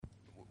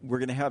We're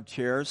going to have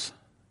chairs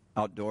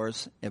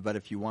outdoors, but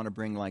if you want to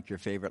bring like your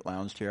favorite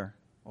lounge chair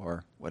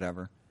or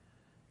whatever,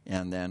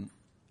 and then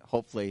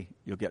hopefully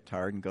you'll get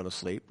tired and go to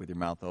sleep with your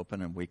mouth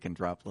open, and we can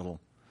drop little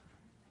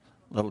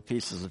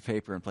pieces of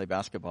paper and play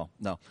basketball.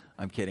 No,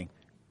 I'm kidding.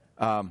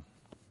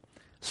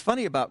 It's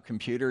funny about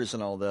computers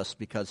and all this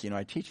because,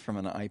 I teach from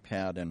an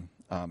iPad, and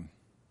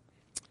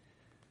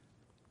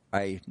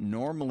I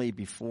normally,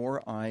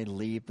 before I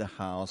leave the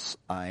house,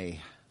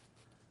 I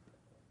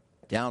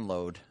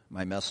download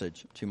my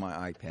message to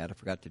my iPad. I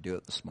forgot to do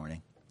it this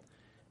morning.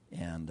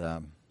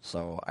 And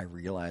so I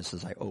realized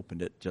as I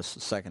opened it just a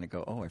second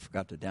ago, I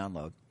forgot to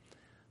download.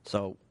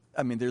 So,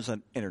 there's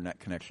an internet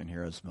connection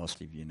here, as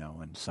most of you know,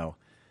 and so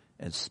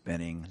it's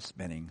spinning.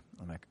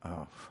 I'm like,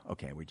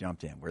 okay, we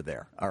jumped in. We're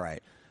there. All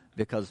right.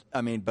 Because,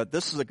 but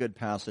this is a good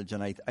passage,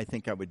 and I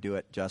think I would do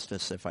it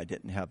justice if I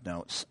didn't have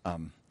notes.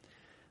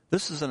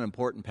 This is an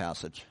important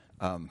passage,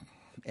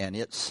 and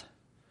it's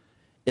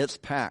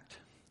packed.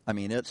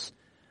 It's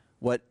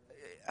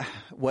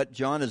what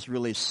John is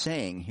really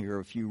saying here.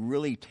 If you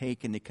really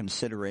take into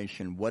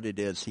consideration what it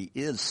is he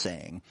is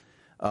saying,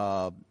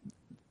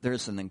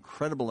 there's an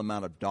incredible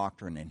amount of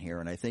doctrine in here,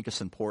 and I think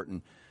it's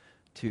important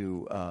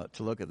to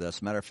look at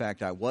this. Matter of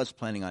fact, I was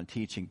planning on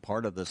teaching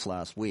part of this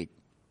last week.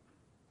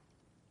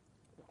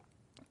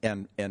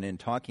 And in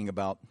talking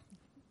about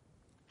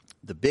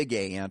the big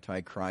A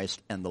Antichrist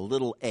and the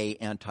little a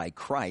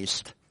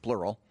Antichrist,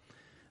 plural,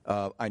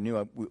 I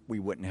knew we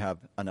wouldn't have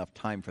enough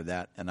time for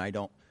that. And I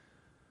don't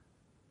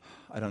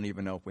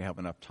even know if we have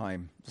enough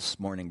time this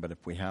morning, but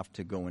if we have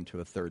to go into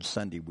a third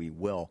Sunday, we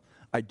will.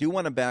 I do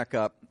want to back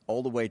up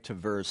all the way to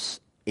verse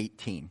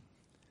 18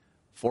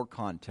 for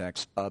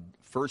context of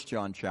 1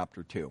 John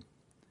chapter 2.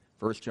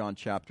 1 John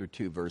chapter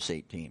 2, verse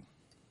 18.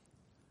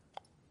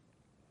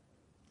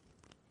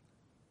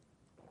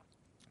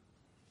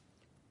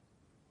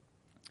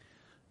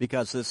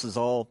 Because this is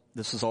all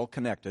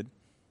connected.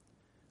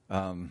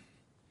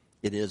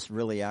 It is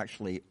really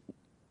actually,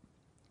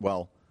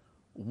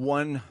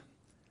 one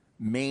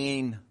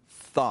main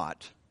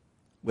thought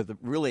with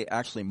really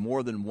actually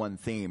more than one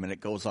theme, and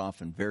it goes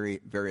off in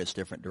various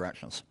different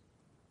directions.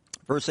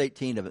 Verse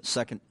 18 of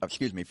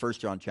 1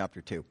 John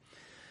chapter 2.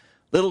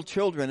 Little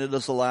children, it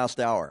is the last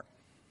hour.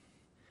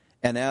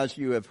 And as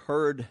you have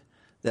heard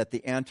that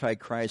the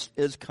Antichrist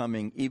is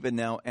coming, even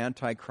now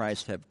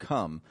Antichrist have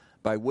come,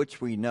 by which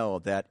we know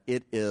that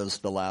it is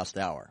the last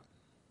hour.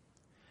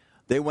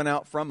 They went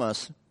out from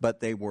us,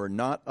 but they were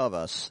not of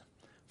us.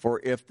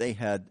 For if they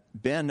had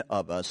been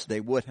of us,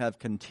 they would have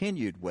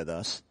continued with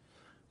us.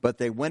 But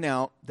they went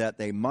out that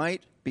they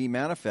might be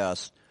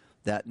manifest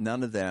that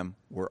none of them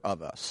were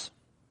of us.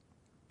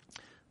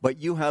 But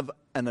you have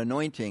an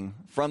anointing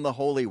from the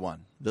Holy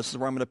One. This is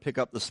where I'm going to pick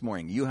up this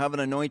morning. You have an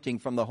anointing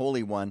from the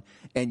Holy One,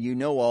 and you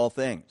know all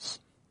things.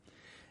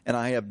 And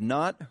I have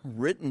not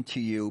written to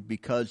you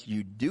because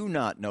you do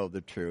not know the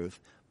truth,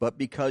 but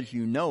because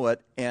you know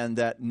it, and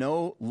that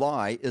no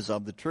lie is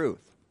of the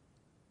truth.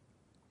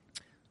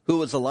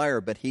 Who is a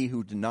liar but he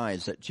who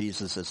denies that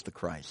Jesus is the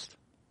Christ?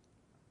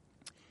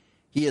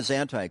 He is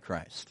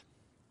Antichrist.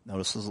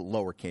 Notice this is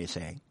lowercase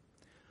a.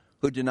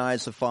 Who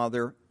denies the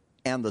Father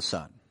and the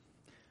Son.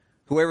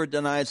 Whoever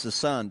denies the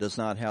Son does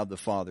not have the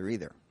Father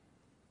either.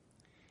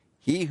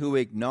 He who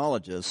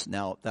acknowledges,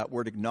 now that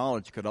word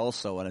acknowledge could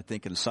also, and I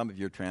think in some of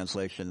your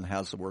translation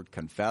has the word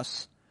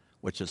confess,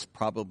 which is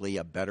probably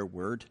a better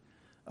word.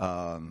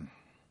 Don't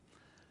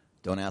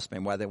ask me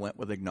why they went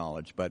with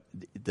acknowledge, but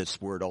this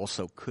word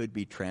also could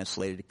be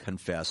translated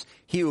confess.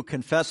 He who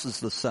confesses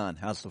the Son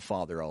has the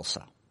Father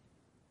also.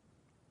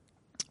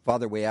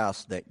 Father, we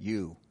ask that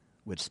you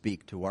would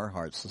speak to our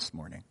hearts this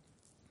morning.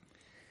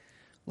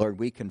 Lord,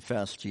 we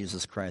confess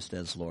Jesus Christ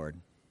as Lord,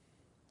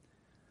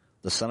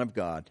 the Son of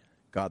God,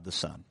 God the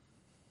Son.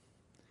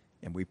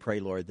 And we pray,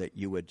 Lord, that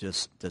you would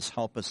just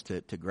help us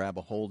to grab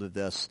a hold of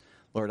this.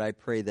 Lord, I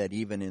pray that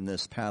even in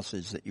this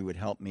passage that you would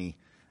help me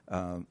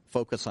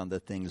focus on the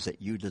things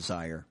that you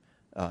desire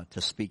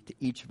to speak to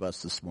each of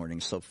us this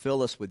morning. So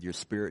fill us with your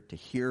Spirit to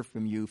hear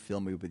from you. Fill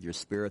me with your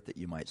Spirit that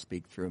you might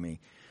speak through me.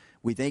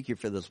 We thank you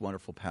for this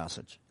wonderful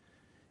passage.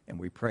 And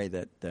we pray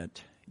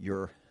that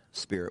your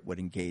Spirit would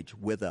engage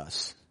with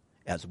us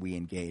as we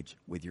engage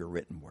with your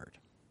written word.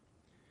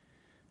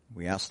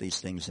 We ask these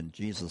things in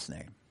Jesus'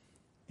 name.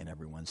 And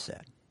everyone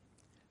said,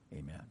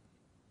 amen.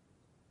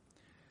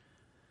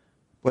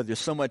 Well, there's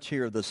so much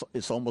here.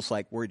 It's almost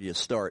like where do you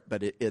start?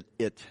 But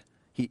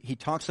he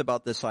talks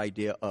about this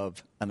idea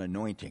of an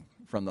anointing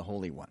from the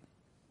Holy One.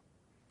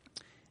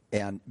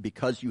 And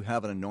because you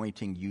have an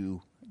anointing,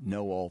 you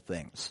know all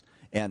things.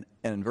 And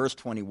in verse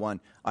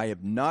 21, I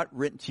have not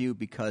written to you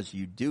because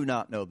you do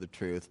not know the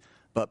truth,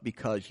 but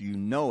because you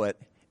know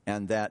it,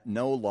 and that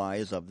no lie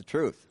is of the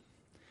truth.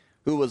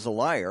 Who is a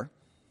liar?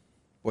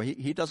 Well,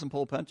 he doesn't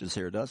pull punches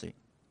here, does he?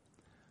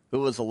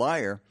 Who is a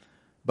liar,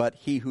 but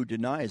he who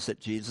denies that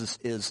Jesus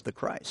is the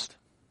Christ.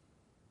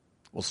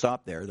 We'll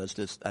stop there.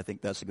 I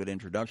think that's a good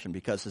introduction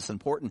because it's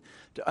important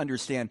to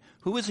understand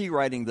who is he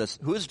writing this,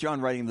 who is John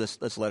writing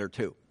this letter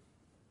to?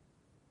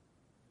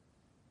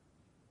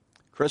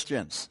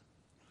 Christians,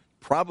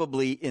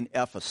 probably in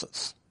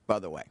Ephesus, by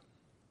the way.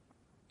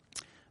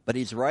 But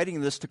he's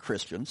writing this to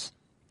Christians,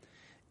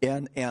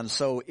 and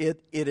so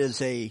it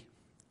is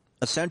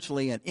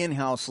essentially an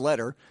in-house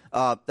letter.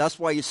 That's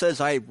why he says,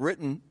 I have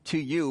written to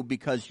you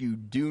because you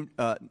do.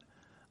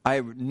 I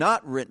have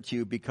not written to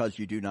you because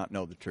you do not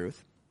know the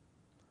truth,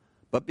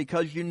 but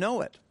because you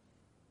know it,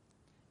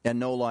 and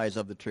know lies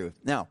of the truth.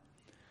 Now,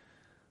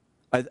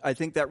 I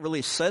think that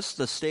really sets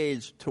the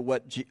stage to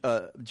what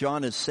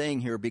John is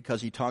saying here,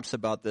 because he talks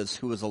about this,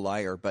 who is a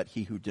liar, but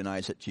he who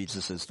denies that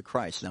Jesus is the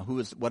Christ. Now,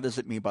 what does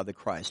it mean by the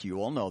Christ?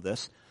 You all know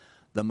this.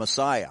 The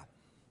Messiah,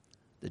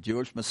 the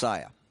Jewish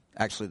Messiah,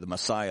 actually the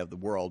Messiah of the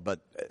world, but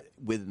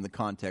within the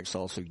context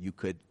also you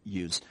could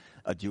use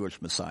a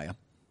Jewish Messiah,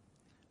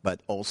 but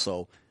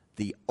also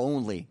the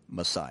only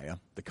Messiah.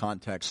 The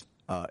context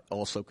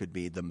also could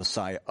be the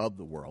Messiah of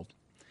the world.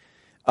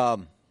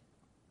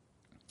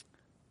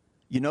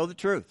 You know the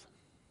truth.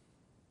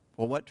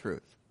 Well, what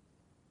truth?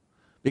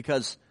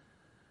 Because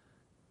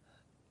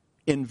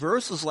in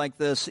verses like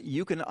this,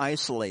 you can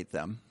isolate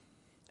them.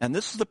 And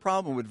this is the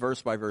problem with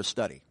verse-by-verse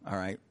study, all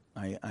right?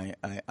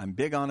 I'm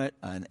big on it,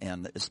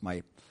 and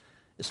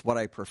it's what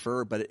I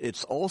prefer, but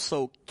it's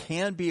also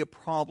can be a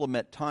problem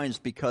at times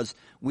because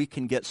we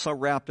can get so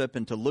wrapped up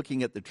into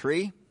looking at the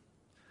tree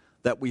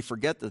that we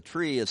forget the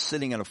tree is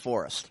sitting in a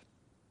forest,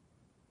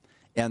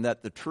 and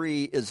that the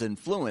tree is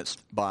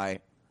influenced by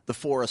the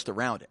forest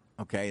around it,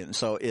 okay? And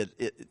so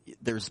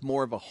there's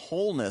more of a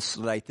wholeness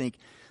that I think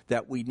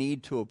that we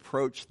need to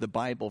approach the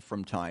Bible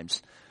from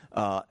times,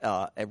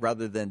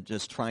 rather than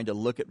just trying to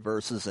look at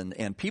verses.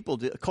 And people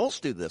do, cults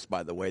do this,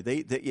 by the way. They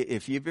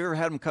if you've ever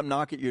had them come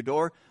knock at your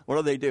door,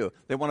 what do?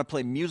 They want to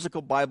play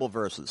musical Bible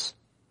verses.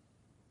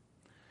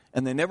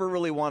 And they never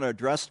really want to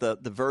address the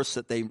verse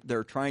that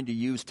they're trying to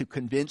use to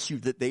convince you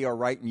that they are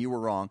right and you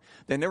were wrong.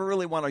 They never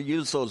really want to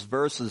use those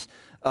verses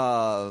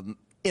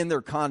in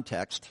their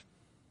context,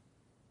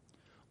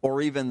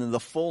 or even in the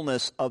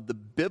fullness of the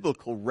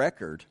biblical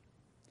record,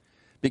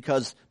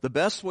 because the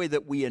best way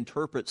that we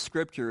interpret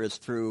Scripture is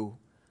through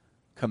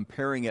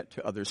comparing it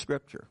to other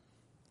Scripture.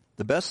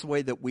 The best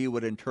way that we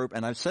would interpret,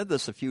 and I've said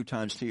this a few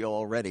times to you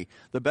already,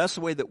 the best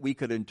way that we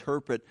could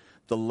interpret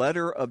the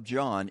letter of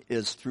John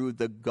is through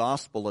the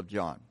Gospel of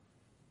John.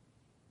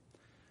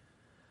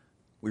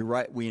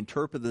 We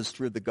interpret this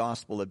through the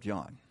Gospel of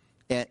John.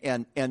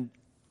 And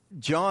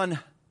John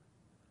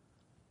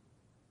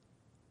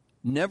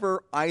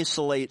never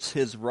isolates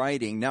his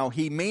writing. Now,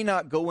 he may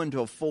not go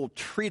into a full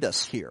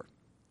treatise here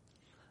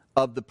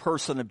of the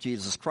person of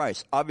Jesus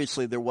Christ.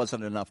 Obviously, there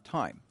wasn't enough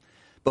time.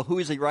 But who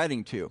is he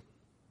writing to?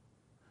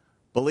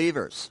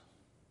 Believers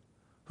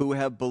who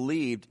have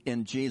believed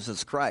in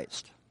Jesus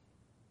Christ.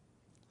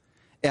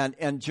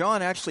 And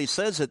John actually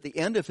says at the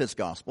end of his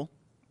gospel,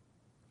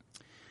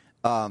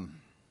 John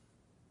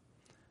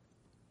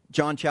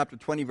chapter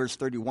 20, verse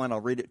 31, I'll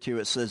read it to you.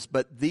 It says,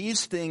 but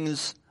these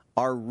things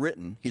are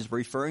written, he's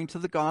referring to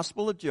the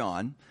Gospel of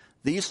John,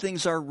 these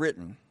things are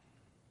written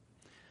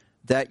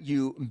that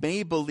you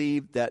may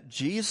believe that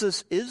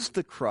Jesus is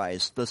the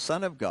Christ, the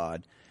Son of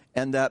God,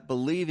 and that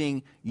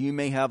believing you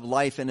may have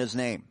life in his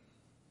name.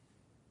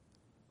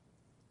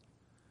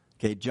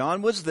 Okay,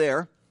 John was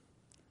there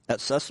at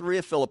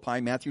Caesarea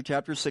Philippi, Matthew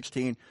chapter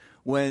 16,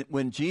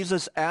 when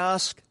Jesus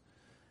asked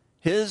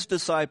his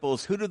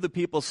disciples, who do the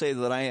people say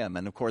that I am?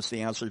 And of course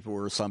the answers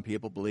were, some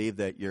people believe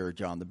that you're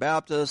John the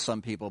Baptist,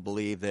 some people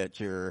believe that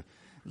you're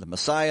the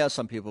Messiah,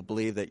 some people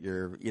believe that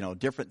you're,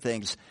 different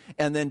things.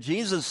 And then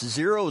Jesus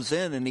zeroes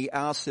in and he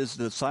asks his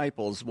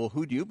disciples, well,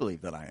 who do you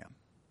believe that I am?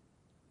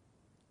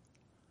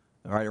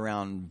 Right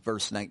around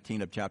verse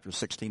 19 of chapter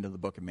 16 of the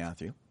book of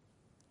Matthew.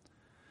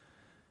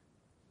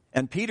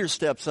 And Peter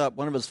steps up,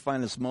 one of his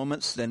finest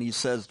moments, and he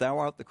says, thou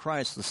art the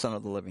Christ, the Son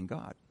of the living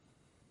God.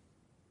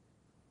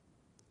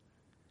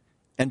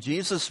 And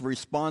Jesus'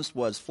 response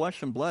was,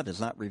 flesh and blood has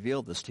not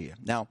revealed this to you.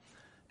 Now,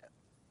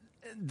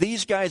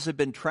 these guys have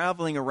been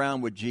traveling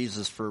around with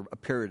Jesus for a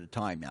period of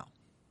time now.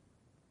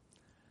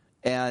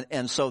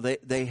 And so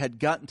they had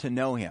gotten to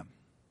know him.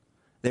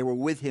 They were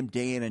with him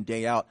day in and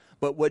day out.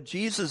 But what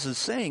Jesus is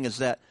saying is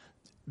that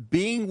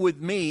being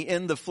with me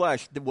in the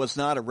flesh was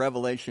not a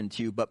revelation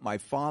to you, but my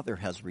Father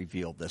has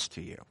revealed this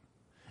to you.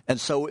 And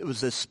so it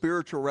was a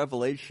spiritual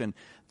revelation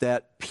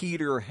that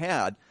Peter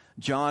had.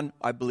 John,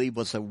 I believe,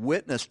 was a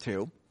witness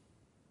to.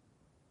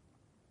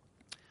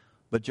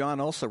 But John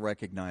also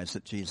recognized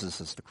that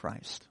Jesus is the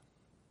Christ.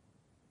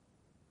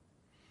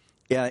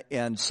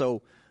 And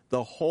so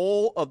the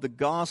whole of the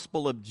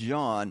Gospel of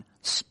John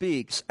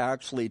speaks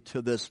actually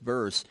to this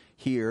verse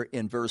here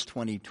in verse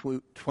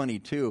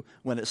 22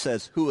 when it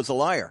says, who is a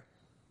liar?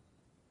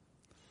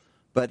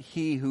 But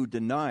he who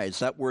denies.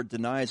 That word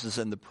denies is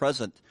in the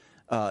present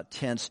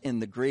tense in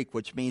the Greek,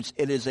 which means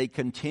it is a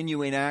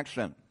continuing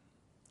action.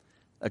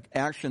 An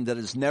action that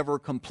is never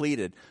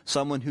completed.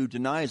 Someone who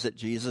denies that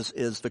Jesus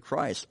is the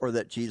Christ or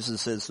that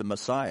Jesus is the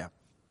Messiah.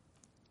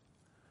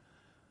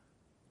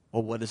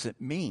 Well, what does it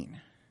mean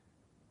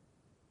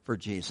for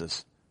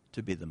Jesus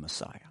to be the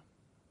Messiah?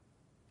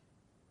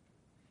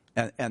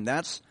 And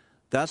that's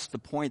That's the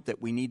point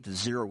that we need to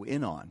zero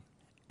in on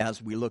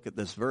as we look at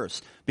this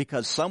verse.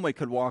 Because someone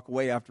could walk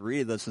away after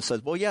reading this and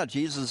says, well, yeah,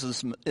 Jesus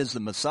is the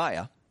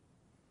Messiah,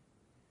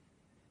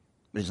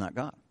 but he's not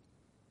God,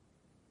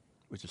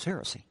 which is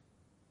heresy.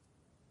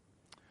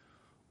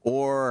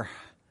 Or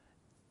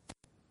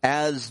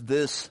as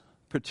this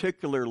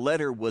particular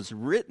letter was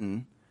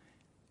written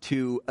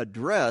to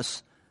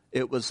address,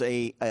 it was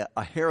a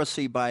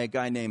heresy by a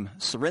guy named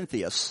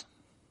Cerinthius.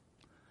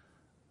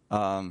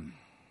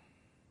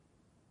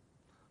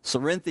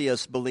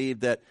 Cerinthius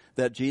believed that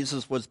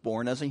Jesus was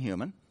born as a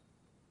human,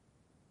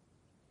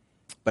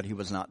 but he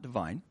was not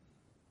divine.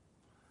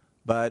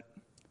 But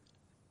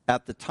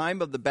at the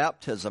time of the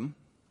baptism,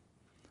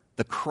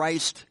 the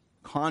Christ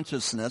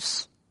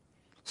consciousness,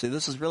 see,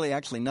 this is really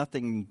actually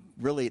nothing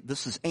really,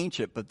 this is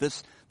ancient, but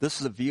this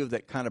is a view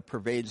that kind of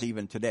pervades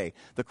even today.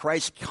 The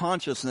Christ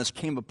consciousness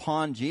came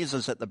upon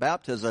Jesus at the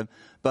baptism,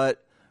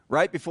 but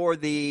right before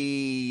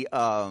the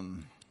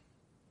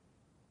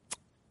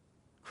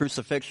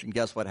crucifixion,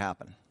 guess what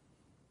happened?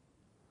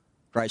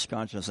 Christ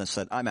consciousness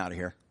said, I'm out of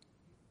here.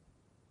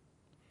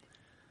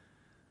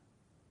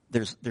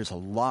 There's a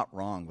lot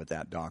wrong with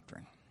that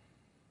doctrine.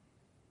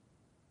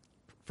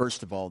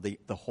 First of all, the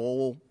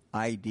whole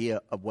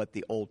idea of what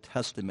the Old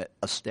Testament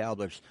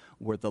established,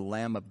 where the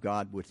Lamb of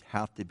God would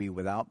have to be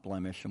without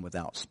blemish and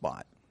without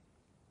spot.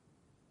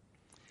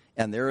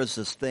 And there is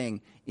this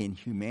thing in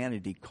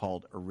humanity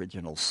called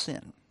original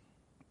sin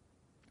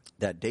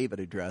that David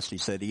addressed. He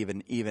said,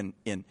 even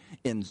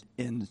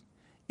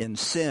in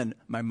sin,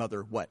 my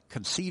mother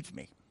conceived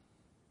me,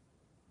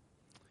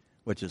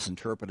 which is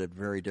interpreted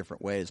very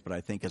different ways, but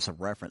I think it's a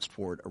reference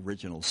toward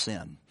original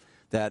sin.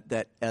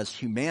 That as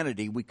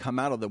humanity, we come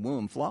out of the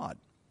womb flawed.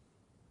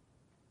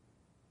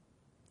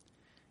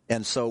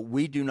 And so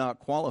we do not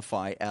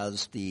qualify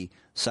as the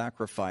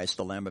sacrifice,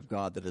 the Lamb of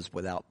God that is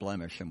without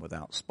blemish and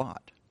without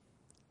spot.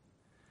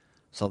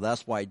 So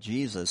that's why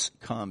Jesus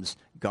comes,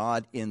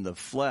 God in the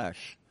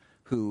flesh,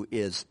 who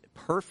is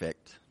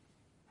perfect,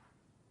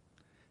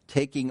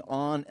 taking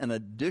on an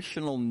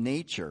additional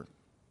nature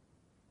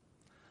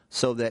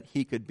so that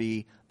he could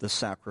be the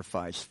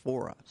sacrifice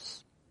for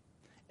us,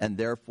 and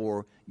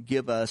therefore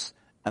give us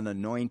an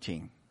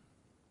anointing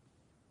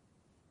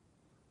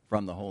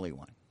from the Holy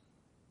One.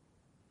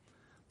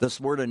 This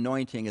word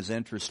anointing is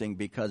interesting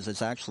because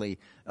it's actually,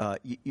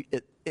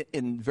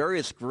 in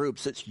various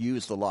groups, it's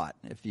used a lot.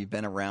 If you've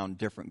been around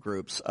different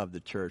groups of the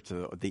church,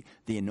 the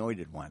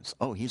anointed ones.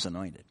 Oh, he's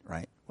anointed,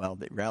 right? Well,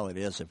 the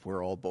reality is if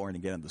we're all born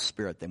again in the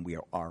Spirit, then we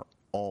are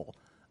all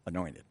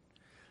anointed.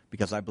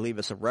 Because I believe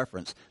it's a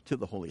reference to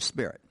the Holy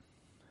Spirit.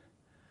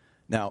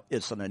 Now,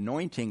 it's an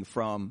anointing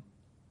from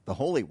the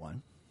Holy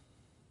One,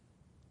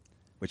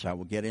 which I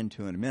will get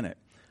into in a minute.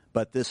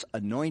 But this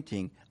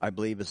anointing, I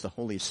believe, is the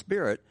Holy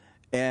Spirit.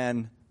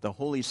 And the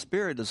Holy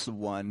Spirit is the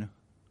one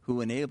who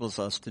enables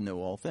us to know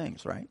all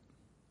things, right?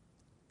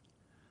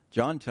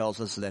 John tells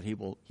us that he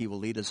will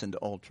lead us into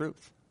all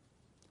truth.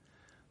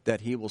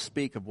 That he will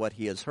speak of what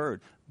he has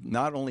heard,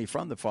 not only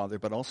from the Father,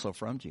 but also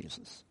from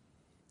Jesus.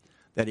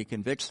 That he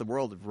convicts the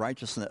world of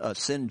righteousness,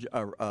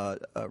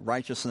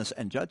 righteousness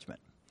and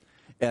judgment.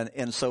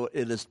 And so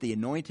it is the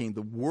anointing,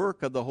 the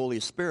work of the Holy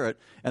Spirit.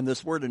 And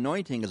this word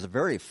anointing is a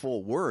very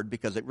full word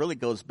because it really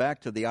goes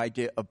back to the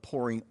idea of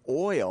pouring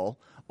oil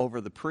over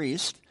the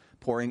priest,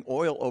 pouring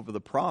oil over the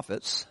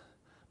prophets,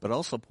 but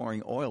also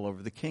pouring oil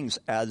over the kings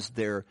as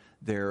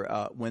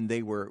when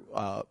they were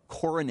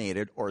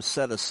coronated or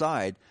set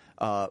aside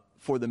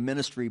for the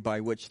ministry by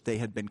which they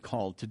had been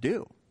called to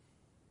do.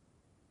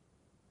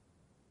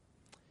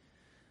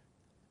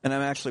 And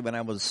I'm actually, when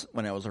I was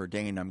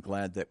ordained, I'm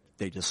glad that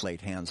they just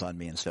laid hands on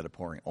me instead of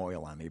pouring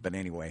oil on me. But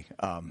anyway,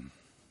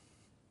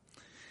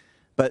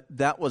 but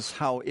that was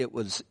how it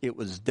was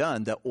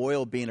done. The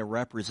oil being a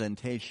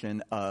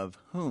representation of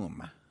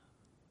whom?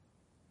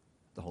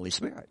 The Holy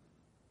Spirit.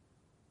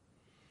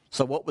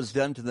 So what was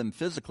done to them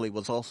physically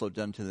was also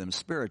done to them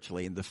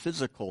spiritually, and the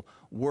physical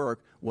work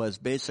was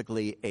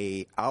basically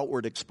an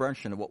outward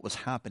expression of what was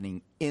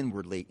happening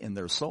inwardly in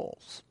their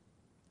souls.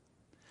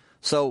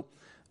 So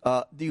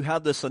you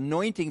have this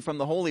anointing from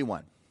the Holy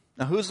One.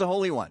 Now, who's the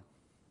Holy One?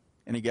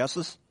 Any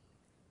guesses?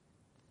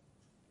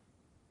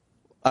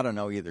 I don't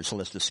know either, so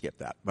let's just skip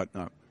that. But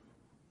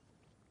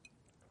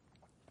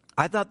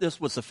I thought this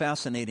was a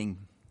fascinating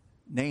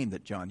name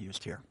that John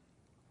used here.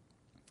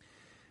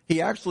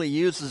 He actually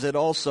uses it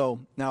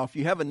also. Now, if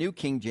you have a New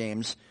King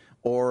James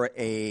or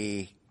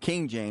a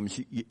King James,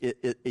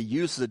 it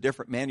uses a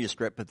different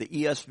manuscript, but the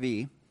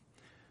ESV,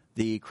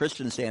 the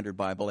Christian Standard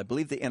Bible, I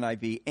believe the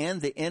NIV, and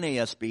the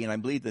NASB, and I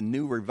believe the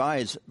New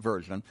Revised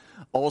Version,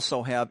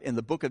 also have in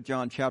the book of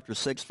John chapter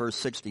 6, verse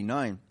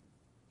 69,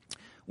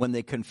 when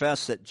they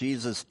confess that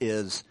Jesus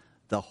is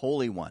the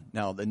Holy One.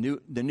 Now, the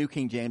New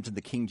King James and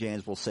the King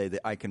James will say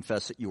that I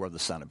confess that you are the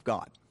Son of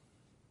God.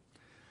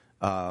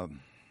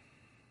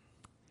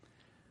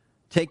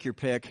 Take your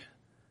pick.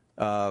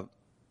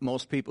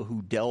 Most people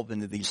who delve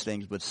into these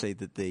things would say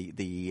that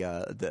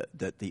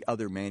the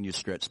other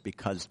manuscripts,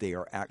 because they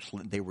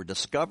were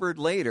discovered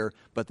later,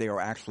 but they are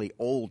actually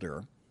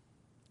older,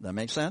 That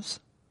makes sense?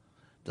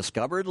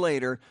 Discovered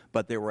later,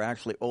 but they were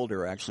actually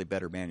older, actually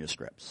better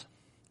manuscripts.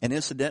 And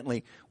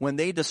incidentally, when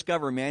they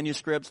discover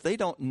manuscripts, they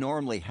don't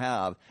normally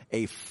have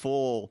a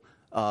full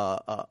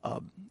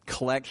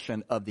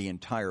collection of the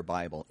entire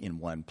Bible in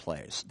one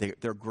place.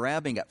 They're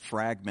grabbing at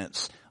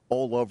fragments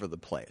all over the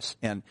place.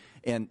 And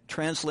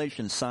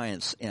translation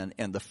science and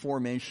the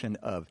formation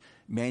of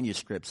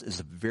manuscripts is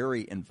a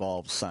very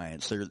involved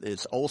science.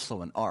 It's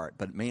also an art,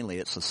 but mainly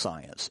it's a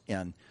science.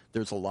 And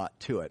there's a lot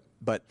to it.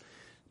 But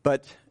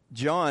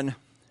John,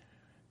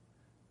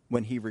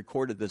 when he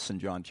recorded this in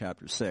John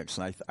chapter 6,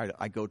 and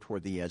I go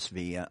toward the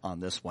ESV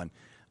on this one,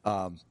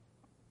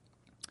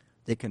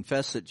 they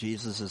confess that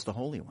Jesus is the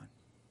Holy One.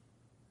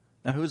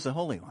 Now, who's the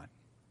Holy One?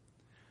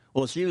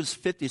 Well, it's used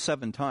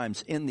 57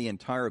 times in the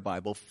entire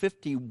Bible.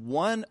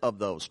 51 of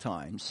those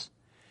times,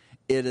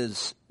 it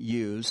is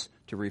used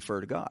to refer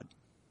to God.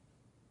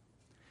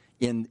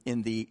 Actually,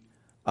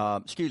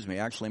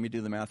 let me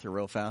do the math here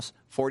real fast.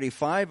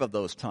 45 of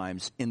those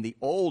times in the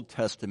Old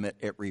Testament,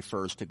 it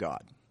refers to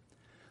God.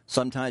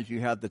 Sometimes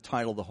you have the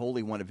title, the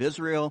Holy One of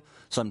Israel.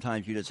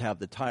 Sometimes you just have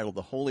the title,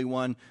 the Holy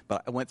One.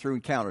 But I went through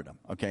and counted them.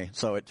 Okay,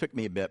 so it took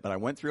me a bit, but I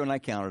went through and I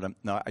counted them.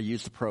 No, I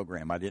used the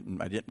program. I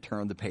didn't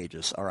turn the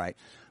pages. All right.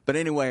 But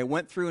anyway, I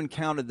went through and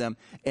counted them,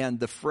 and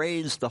the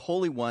phrase, the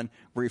Holy One,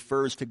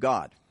 refers to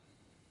God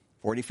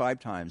 45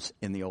 times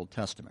in the Old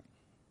Testament.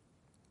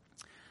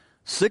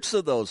 6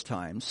 of those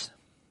times,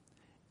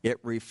 it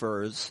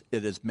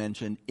is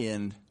mentioned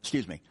in,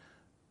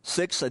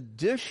 6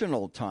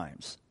 additional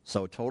times.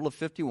 So a total of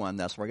 51.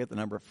 That's where I get the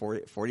number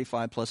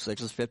 45 plus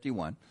 6 is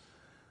 51.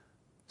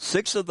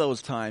 6 of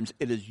those times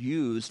it is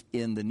used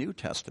in the New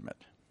Testament.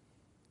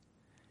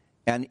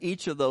 And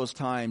each of those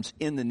times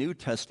in the New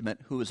Testament,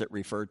 who is it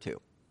referred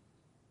to?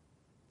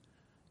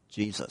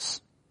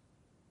 Jesus.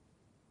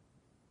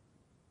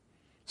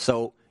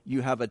 So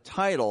you have a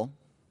title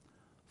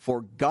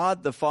for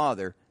God the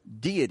Father,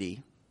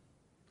 deity,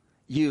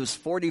 used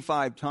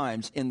 45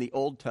 times in the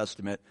Old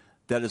Testament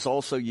that is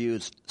also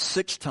used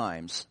 6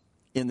 times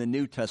in the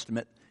New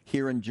Testament.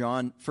 Here in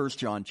 1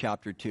 John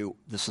chapter 2,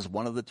 this is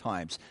one of the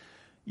times.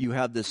 You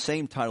have the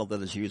same title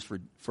that is used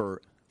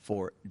for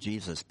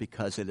Jesus,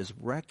 because it is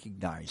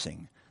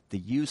recognizing, the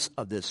use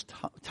of this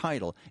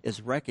title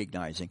is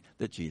recognizing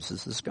that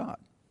Jesus is God.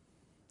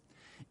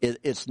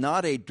 It's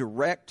not a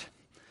direct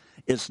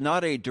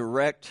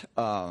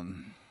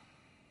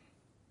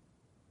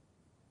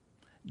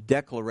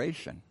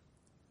declaration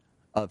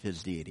of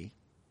his deity.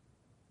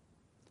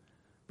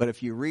 But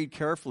if you read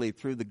carefully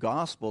through the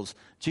Gospels,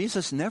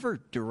 Jesus never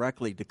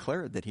directly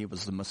declared that he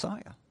was the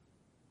Messiah.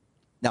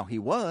 Now, he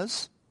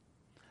was.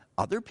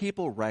 Other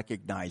people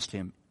recognized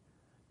him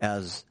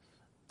as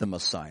the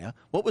Messiah.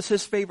 What was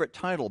his favorite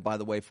title, by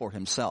the way, for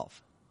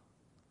himself?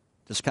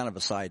 Just kind of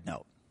a side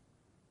note.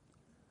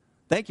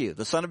 Thank you.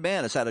 The Son of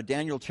Man is out of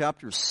Daniel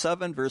chapter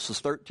 7, verses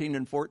 13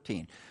 and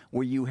 14,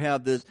 where you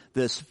have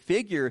this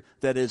figure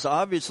that is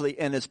obviously,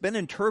 and it's been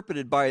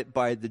interpreted by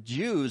the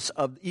Jews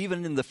of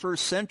even in the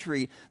first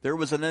century, there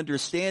was an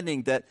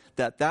understanding that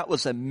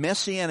was a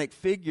messianic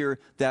figure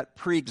that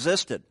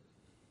preexisted.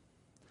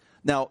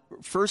 Now,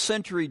 first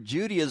century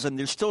Judaism,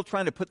 they're still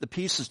trying to put the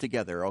pieces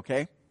together,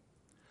 okay?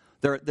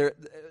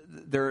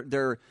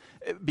 They're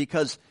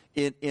because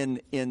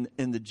in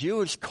the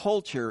Jewish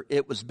culture,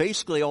 it was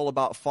basically all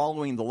about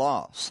following the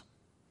laws.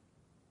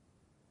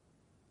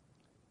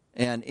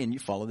 And you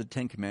follow the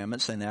 10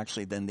 Commandments, and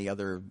actually then the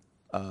other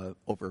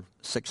over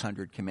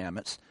 600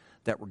 commandments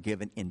that were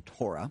given in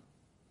Torah.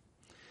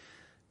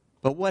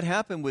 But what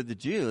happened with the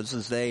Jews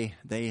is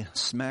they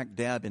smack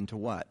dab into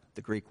what?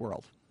 The Greek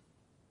world.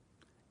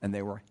 And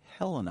they were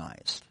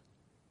Hellenized.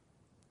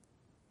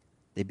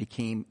 They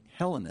became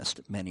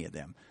Hellenist, many of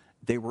them.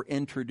 They were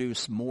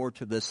introduced more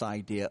to this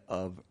idea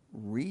of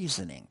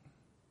reasoning.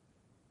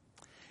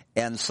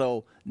 And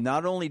so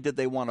not only did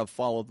they want to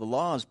follow the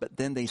laws, but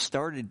then they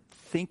started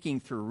thinking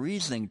through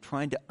reasoning,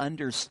 trying to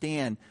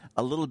understand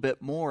a little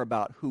bit more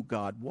about who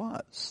God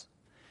was.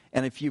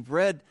 And if you've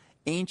read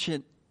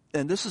ancient,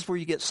 and this is where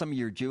you get some of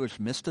your Jewish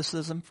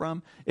mysticism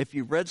from, if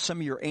you've read some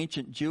of your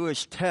ancient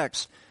Jewish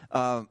texts,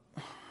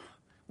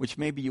 which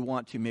maybe you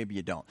want to, maybe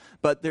you don't.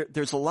 But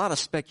there's a lot of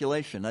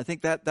speculation. I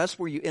think that's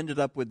where you ended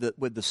up with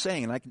the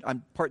saying, and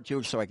I'm part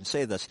Jewish so I can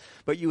say this,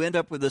 but you end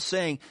up with the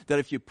saying that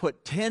if you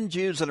put 10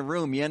 Jews in a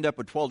room, you end up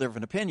with 12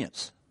 different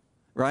opinions,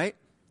 right?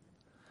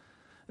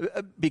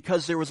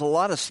 Because there was a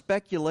lot of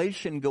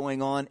speculation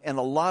going on and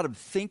a lot of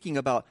thinking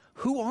about,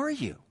 who are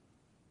you?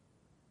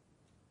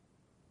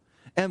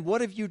 And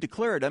what have you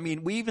declared? I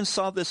mean, we even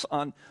saw this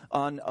on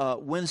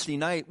Wednesday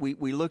night.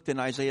 We looked in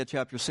Isaiah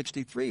chapter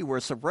 63, where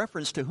it's a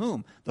reference to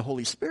whom? The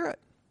Holy Spirit.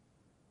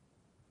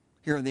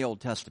 Here in the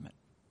Old Testament.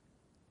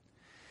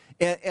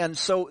 And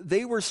so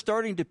they were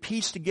starting to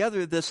piece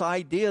together this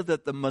idea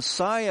that the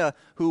Messiah,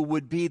 who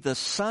would be the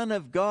Son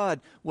of God,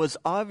 was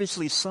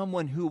obviously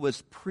someone who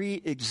was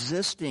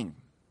pre-existing.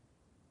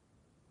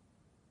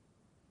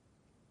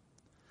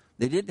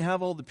 They didn't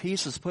have all the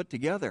pieces put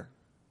together.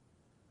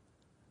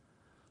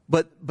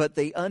 But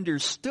they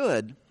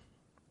understood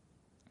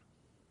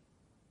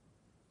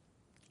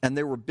And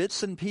there were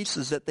bits and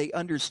pieces that they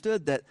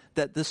understood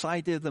that this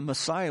idea of the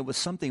Messiah was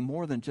something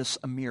more than just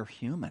a mere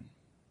human.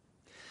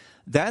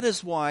 That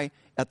is why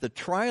at the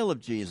trial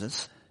of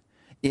Jesus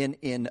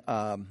in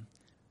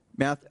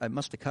Matthew, I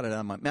must have cut it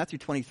on Matthew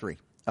 23.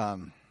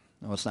 No,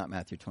 it's not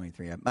Matthew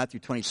 23.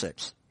 Matthew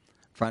 26.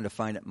 I'm trying to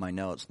find it in my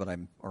notes, but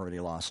I'm already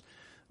lost.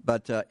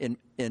 But in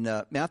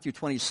Matthew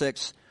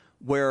 26,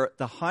 where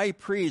the high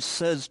priest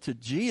says to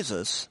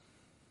Jesus,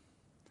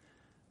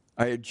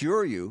 I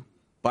adjure you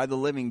by the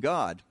living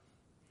God,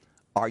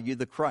 are you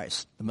the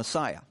Christ, the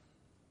Messiah?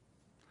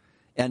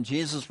 And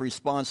Jesus'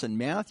 response in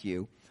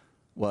Matthew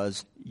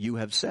was, you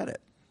have said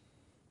it,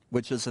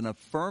 which is an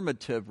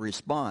affirmative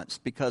response,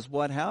 because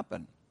what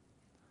happened?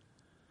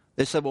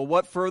 They said, well,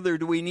 what further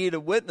do we need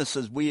of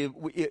witnesses? We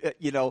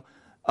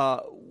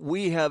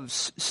have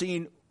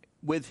seen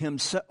with him.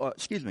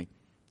 Excuse me.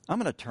 I'm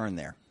going to turn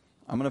there.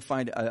 I'm going to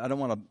find. I don't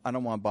want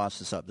to boss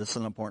this up. This is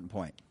an important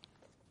point.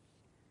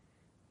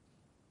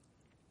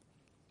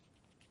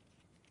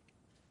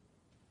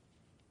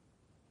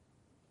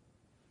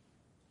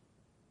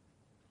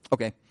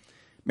 Okay,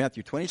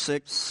 Matthew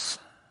 26,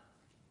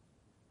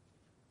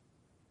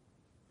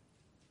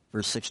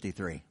 verse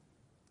 63.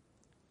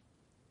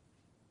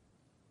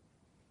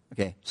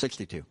 Okay,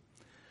 62.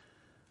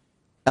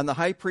 And the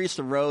high priest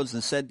arose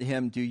and said to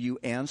him, do you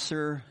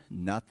answer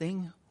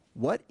nothing?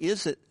 What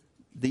is it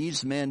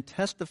these men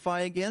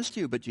testify against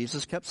you? But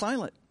Jesus kept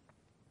silent.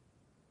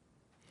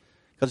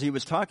 Because he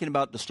was talking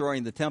about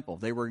destroying the temple.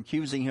 They were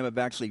accusing him of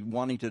actually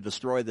wanting to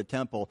destroy the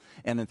temple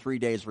and in 3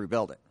 days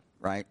rebuild it,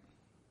 right?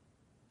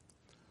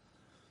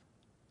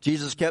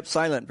 Jesus kept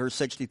silent, verse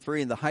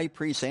 63, and the high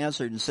priest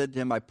answered and said to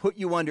him, I put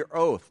you under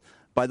oath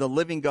by the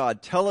living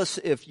God. Tell us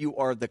if you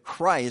are the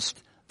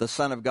Christ, the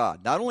Son of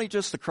God. Not only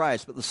just the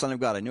Christ, but the Son of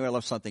God. I knew I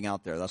left something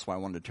out there. That's why I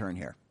wanted to turn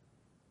here.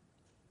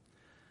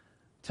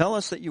 Tell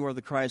us that you are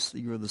the Christ, that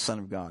you are the Son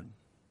of God.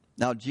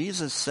 Now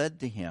Jesus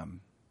said to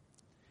him,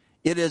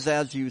 it is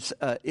as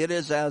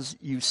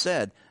you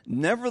said.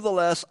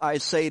 Nevertheless, I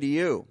say to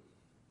you,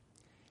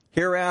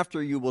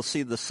 hereafter you will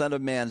see the Son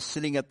of Man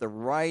sitting at the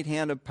right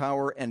hand of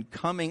power and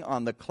coming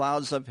on the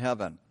clouds of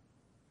heaven.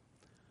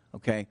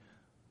 Okay,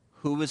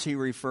 who is he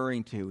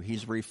referring to?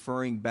 He's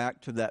referring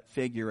back to that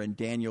figure in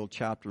Daniel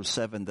chapter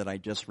 7 that I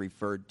just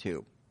referred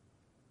to.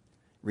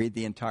 Read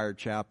the entire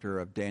chapter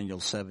of Daniel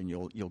 7.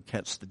 You'll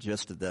catch the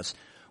gist of this.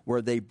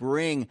 Where they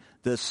bring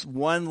this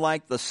one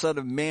like the Son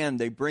of Man,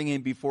 they bring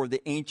him before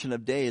the Ancient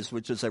of Days,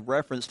 which is a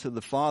reference to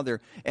the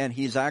Father, and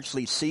he's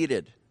actually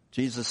seated.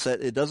 Jesus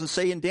said, it doesn't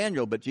say in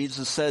Daniel, but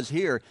Jesus says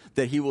here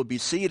that he will be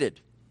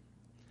seated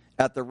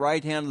at the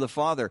right hand of the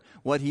Father.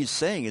 What he's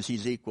saying is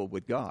he's equal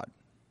with God.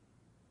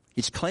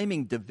 He's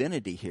claiming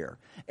divinity here.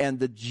 And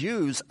the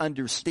Jews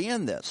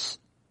understand this.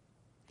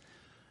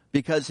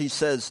 Because he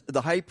says,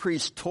 the high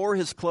priest tore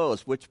his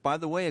clothes, which, by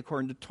the way,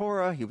 according to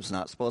Torah, he was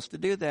not supposed to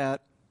do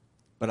that.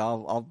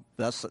 But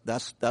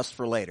that's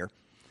for later.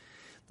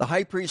 The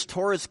high priest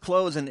tore his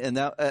clothes, and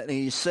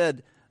he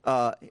said,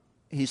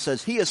 he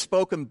says, he has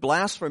spoken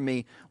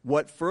blasphemy.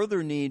 What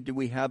further need do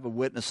we have of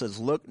witnesses?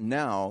 Look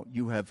now,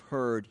 you have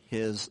heard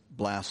his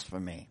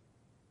blasphemy.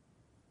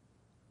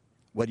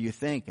 What do you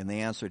think? And they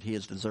answered, he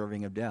is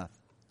deserving of death.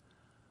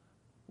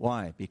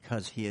 Why?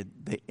 Because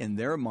in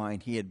their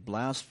mind, he had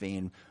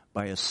blasphemed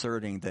by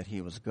asserting that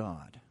he was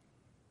God.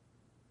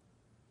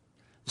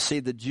 See,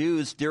 the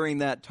Jews during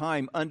that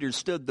time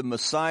understood the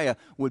Messiah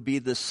would be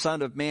the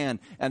Son of Man.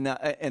 Now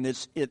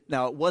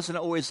it wasn't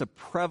always a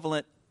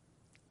prevalent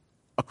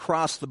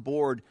across the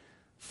board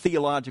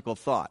theological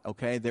thought,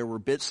 okay? There were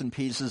bits and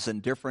pieces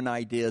and different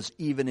ideas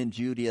even in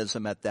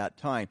Judaism at that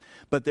time.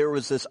 But there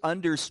was this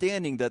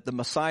understanding that the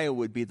Messiah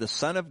would be the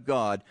Son of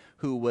God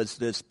who was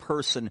this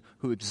person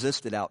who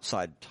existed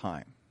outside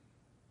time.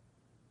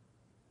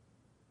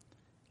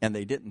 And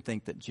they didn't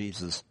think that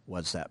Jesus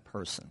was that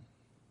person.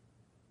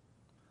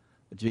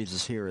 But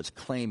Jesus here is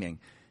claiming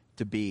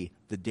to be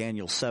the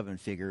Daniel 7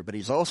 figure, but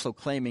he's also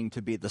claiming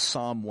to be the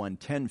Psalm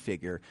 110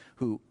 figure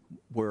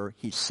where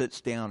he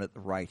sits down at the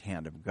right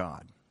hand of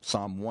God.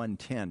 Psalm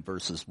 110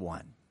 verses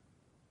 1.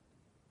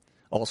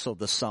 Also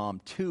the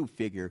Psalm 2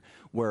 figure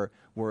where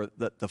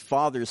the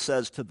Father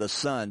says to the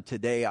Son,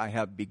 today I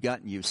have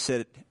begotten you,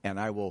 sit and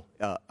I will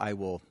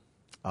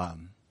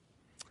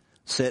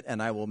sit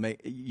and I will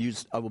make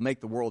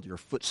the world your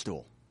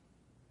footstool.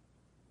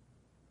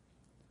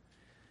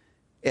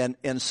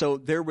 And so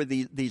there were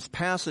these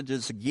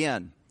passages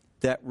again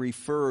that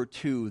refer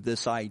to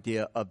this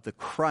idea of the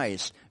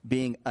Christ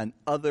being an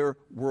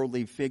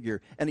otherworldly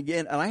figure. And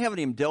again, and I haven't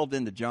even delved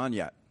into John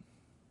yet.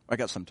 I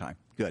got some time.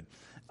 Good.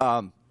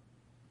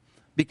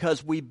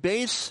 Because we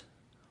base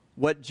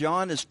what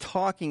John is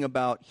talking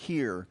about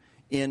here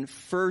in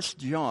 1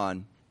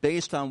 John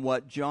based on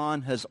what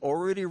John has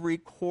already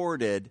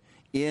recorded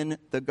in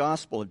the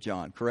Gospel of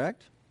John,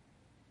 correct?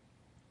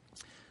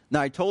 Now,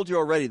 I told you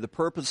already the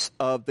purpose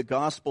of the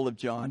Gospel of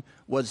John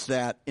was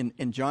that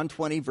in John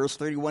 20, verse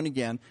 31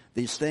 again,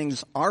 these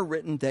things are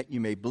written that you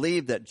may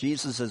believe that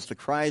Jesus is the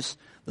Christ,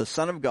 the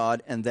Son of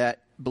God, and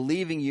that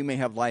believing you may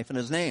have life in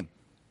his name.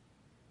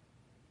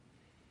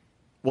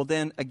 Well,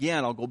 then,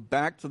 again, I'll go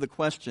back to the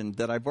question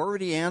that I've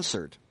already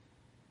answered.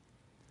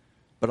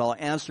 But I'll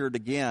answer it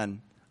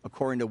again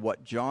according to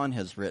what John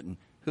has written.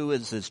 Who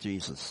is this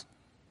Jesus?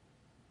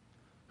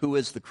 Who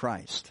is the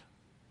Christ?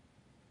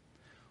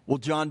 Well,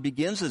 John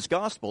begins his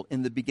gospel.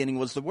 In the beginning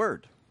was the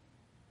Word.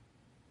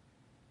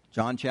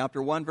 John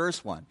chapter 1,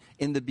 verse 1.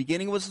 In the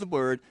beginning was the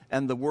Word,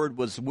 and the Word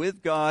was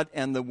with God,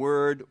 and the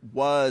Word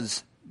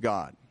was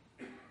God.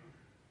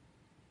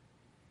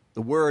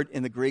 The word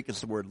in the Greek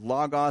is the word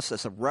logos.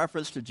 That's a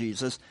reference to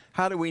Jesus.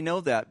 How do we know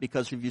that?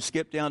 Because if you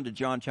skip down to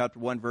John chapter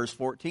 1, verse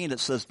 14, it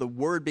says the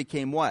Word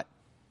became what?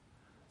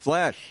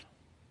 Flesh.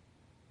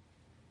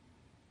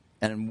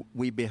 And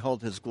we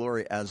beheld his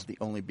glory as the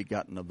only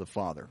begotten of the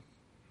Father.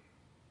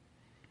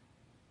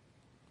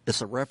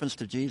 It's a reference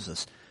to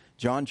Jesus.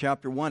 John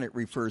chapter 1, it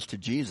refers to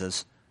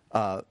Jesus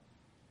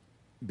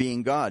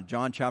being God.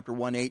 John chapter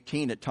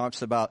 1:18, it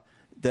talks about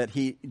that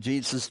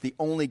Jesus, the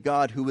only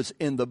God who was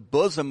in the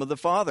bosom of the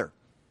Father.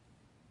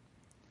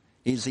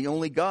 He's the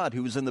only God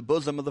who was in the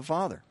bosom of the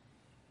Father.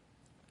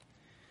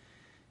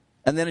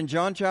 And then in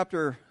John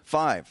chapter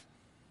 5,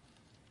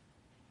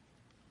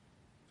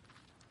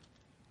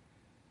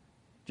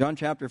 John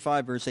chapter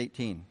 5, verse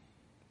 18.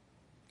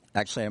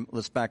 Actually,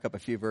 let's back up a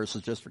few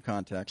verses just for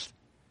context.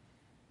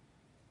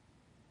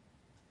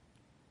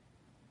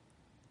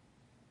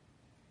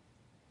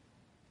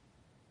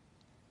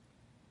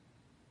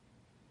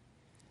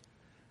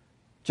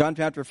 John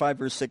chapter 5,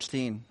 verse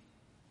 16.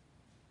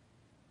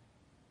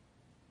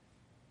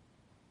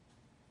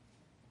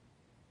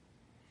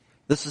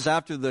 This is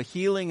after the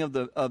healing of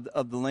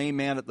the lame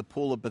man at the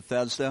pool of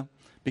Bethesda,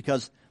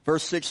 because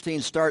verse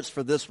 16 starts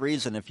for this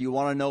reason. If you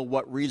want to know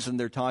what reason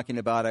they're talking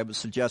about, I would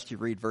suggest you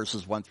read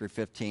verses 1 through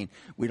 15.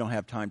 We don't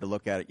have time to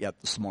look at it yet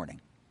this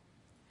morning.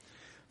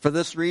 For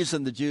this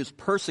reason, the Jews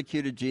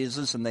persecuted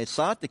Jesus, and they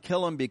sought to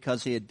kill him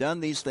because he had done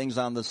these things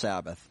on the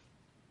Sabbath.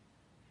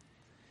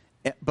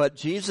 But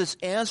Jesus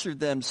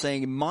answered them,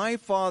 saying, my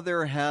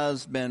Father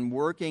has been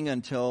working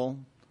until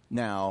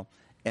now,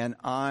 and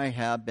I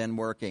have been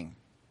working.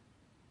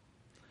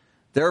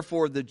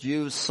 Therefore the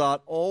Jews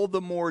sought all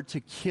the more to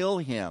kill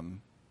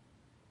him,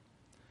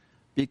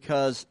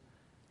 because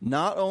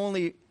not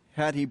only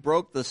had he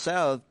broke the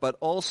Sabbath, but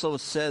also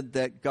said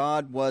that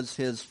God was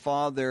his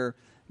Father,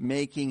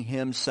 making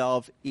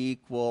himself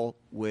equal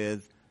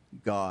with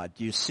God.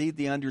 Do you see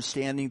the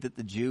understanding that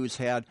the Jews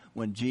had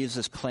when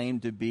Jesus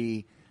claimed to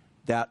be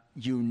that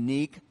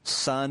unique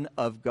Son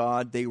of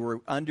God? They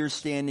were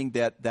understanding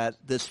that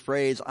this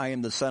phrase, I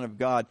am the Son of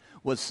God,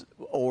 was,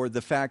 or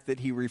the fact that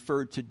he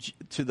referred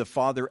to the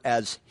Father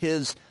as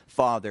his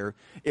Father.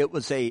 It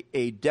was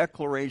a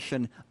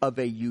declaration of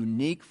a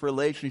unique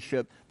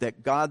relationship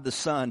that God the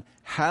Son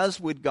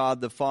has with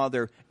God the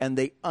Father, and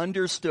they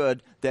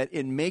understood that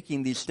in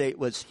making these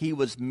statements, he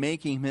was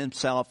making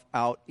himself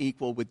out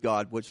equal with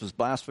God, which was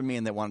blasphemy,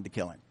 and they wanted to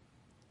kill him.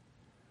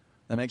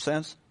 That make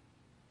sense?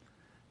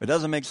 If it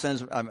doesn't make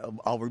sense,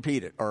 I'll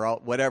repeat it, or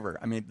whatever.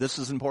 I mean, this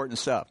is important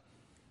stuff.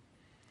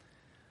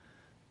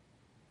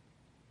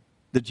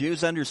 The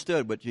Jews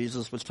understood what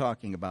Jesus was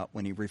talking about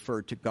when he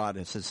referred to God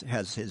as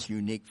his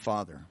unique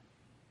Father.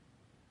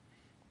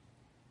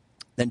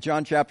 Then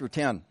John chapter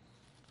 10.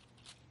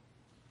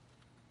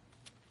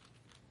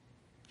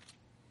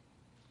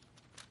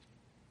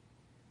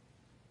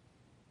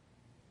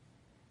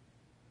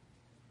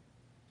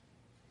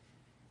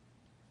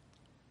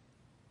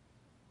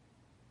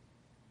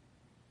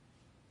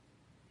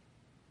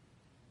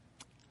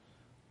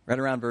 Right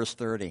around verse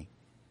 30.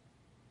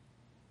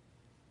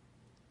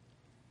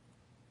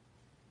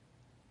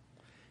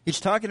 He's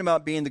talking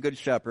about being the good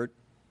shepherd.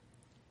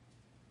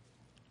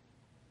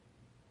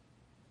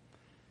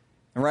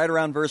 And right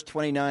around verse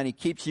 29, he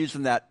keeps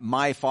using that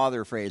my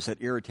Father phrase that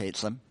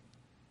irritates him,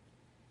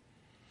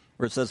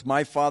 where it says,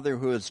 my Father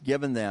who has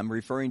given them,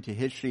 referring to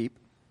his sheep,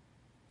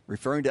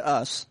 referring to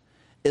us,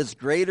 is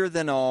greater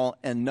than all,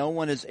 and no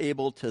one is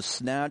able to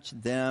snatch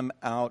them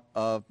out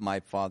of my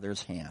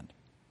Father's hand.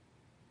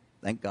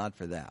 Thank God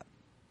for that.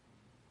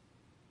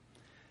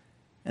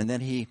 And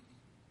then he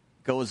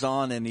goes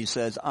on and he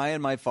says, I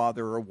and my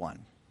Father are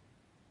one.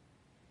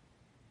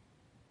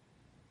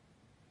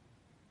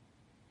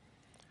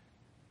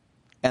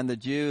 And the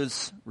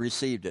Jews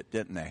received it,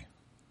 didn't they?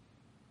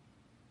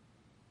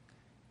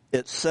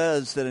 It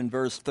says that in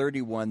verse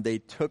 31, they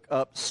took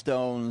up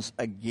stones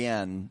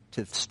again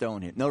to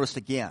stone him. Notice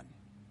again.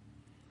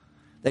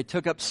 They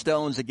took up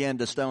stones again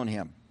to stone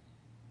him.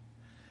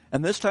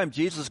 And this time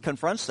Jesus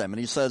confronts them and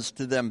he says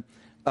to them,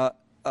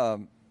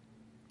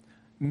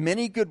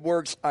 many good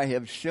works I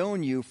have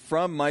shown you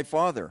from my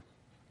Father.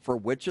 For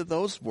which of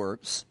those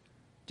works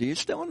do you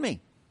stone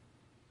me?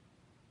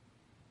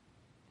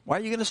 Why are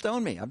you going to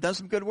stone me? I've done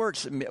some good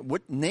works.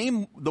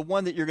 Name the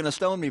one that you're going to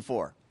stone me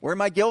for. Where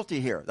am I guilty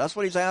here? That's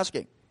what he's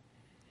asking.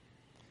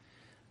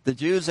 The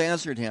Jews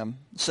answered him,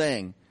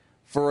 saying,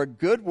 for a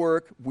good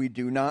work we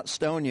do not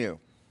stone you,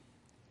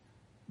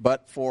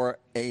 but for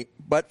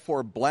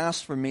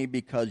blasphemy,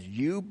 because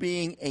you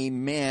being a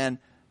man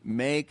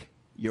make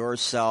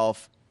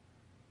yourself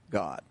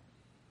God.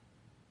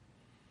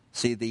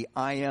 See, the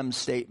I am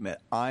statement,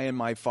 I and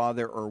my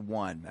Father are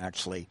one,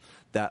 actually.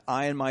 That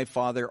I and my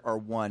Father are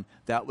one,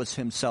 that was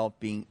himself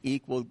being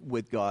equal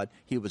with God.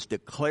 He was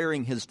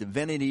declaring his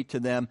divinity to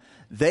them.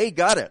 They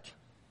got it.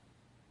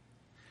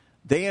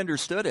 They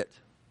understood it.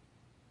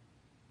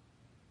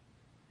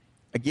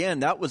 Again,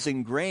 that was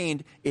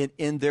ingrained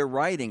in their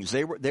writings.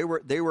 They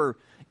were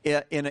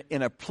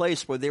in a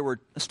place where they were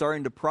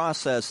starting to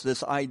process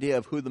this idea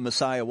of who the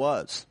Messiah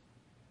was.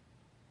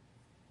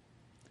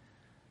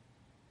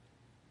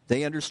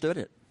 They understood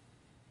it.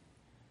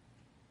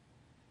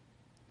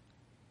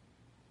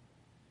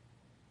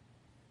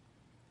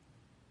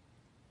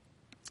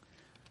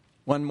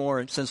 One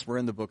more, since we're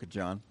in the book of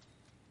John.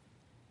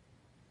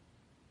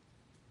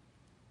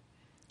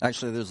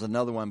 Actually, there's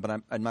another one,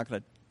 but I'm not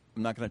going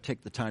to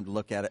take the time to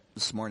look at it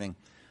this morning.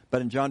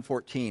 But in John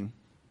 14,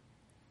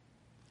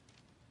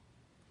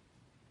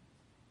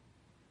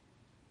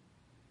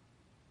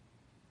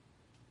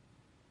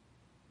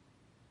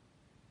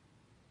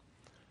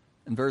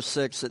 in verse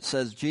 6, it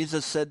says,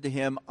 Jesus said to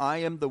him, I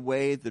am the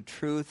way, the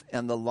truth,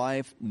 and the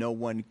life. No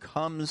one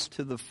comes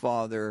to the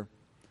Father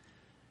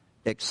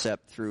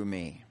except through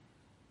me.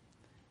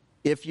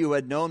 If you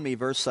had known me,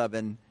 verse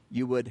 7,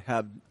 you would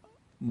have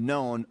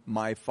known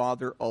my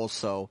Father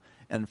also,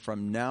 and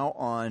from now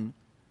on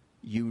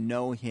you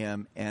know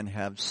him and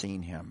have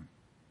seen him.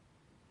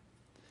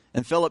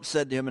 And Philip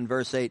said to him in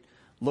verse 8,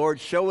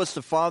 Lord, show us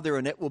the Father,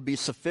 and it will be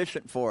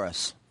sufficient for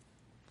us.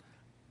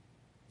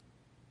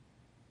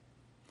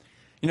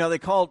 You know, they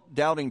called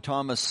Doubting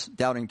Thomas.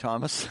 I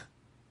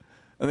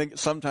think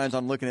sometimes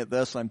I'm looking at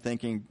this, I'm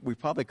thinking we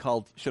probably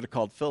should have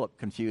called Philip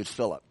Confused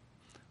Philip.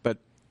 But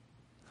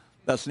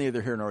that's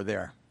neither here nor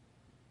there.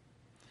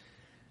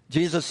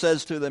 Jesus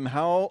says to them,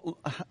 how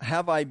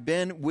have I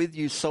been with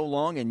you so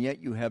long, and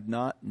yet you have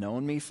not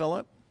known me,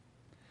 Philip?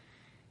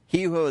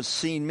 He who has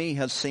seen me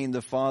has seen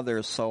the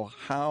Father, so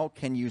how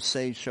can you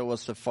say, show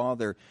us the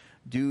Father?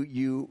 Do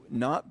you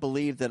not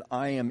believe that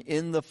I am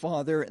in the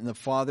Father and the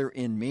Father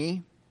in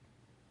me?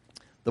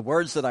 The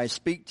words that I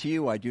speak to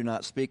you, I do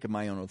not speak of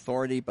my own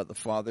authority, but the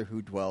Father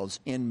who dwells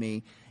in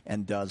me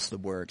and does the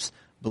works.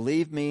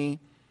 Believe me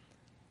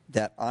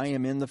that I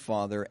am in the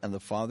Father and the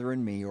Father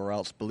in me, or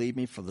else believe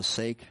me for the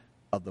sake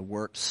of the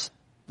works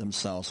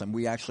themselves. And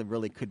we actually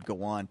really could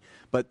go on.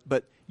 But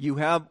you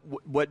have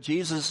what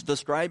Jesus is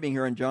describing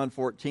here in John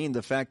 14,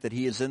 the fact that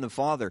he is in the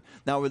Father.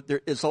 Now,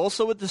 there is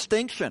also a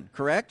distinction,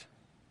 correct?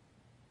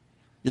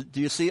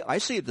 Do you see? I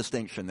see a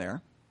distinction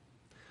there.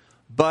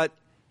 But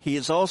he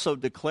is also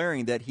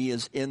declaring that he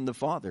is in the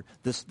Father.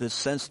 This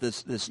sense,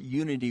 this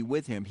unity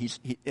with him.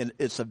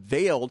 It's a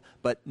veiled,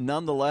 but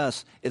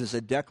nonetheless, it is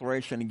a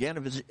declaration again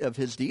of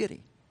his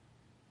deity.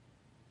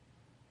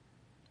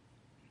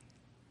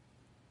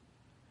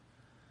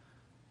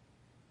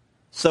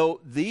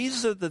 So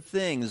these are the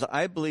things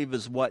I believe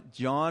is what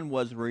John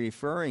was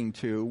referring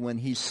to when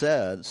he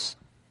says,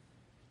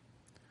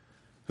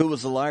 "Who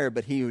is a liar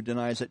but he who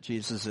denies that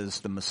Jesus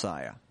is the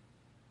Messiah?"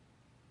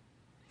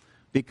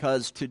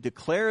 Because to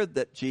declare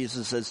that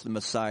Jesus is the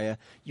Messiah,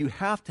 you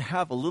have to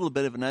have a little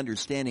bit of an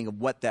understanding of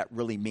what that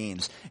really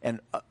means and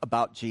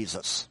about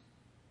Jesus.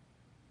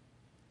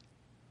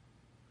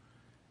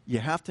 You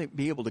have to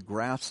be able to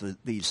grasp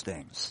these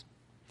things.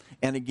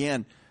 And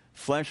again,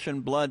 flesh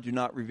and blood do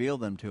not reveal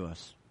them to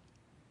us.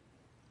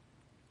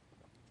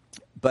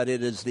 But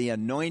it is the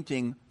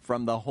anointing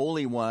from the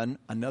Holy One,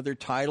 another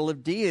title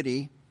of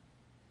deity,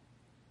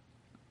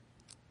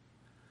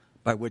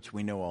 by which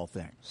we know all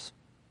things.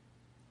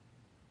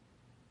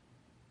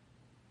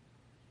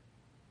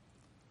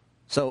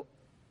 So,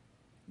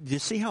 do you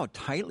see how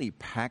tightly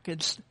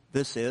packaged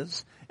this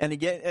is? And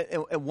again,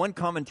 one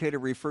commentator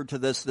referred to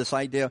this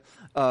idea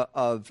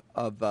of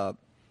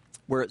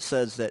where it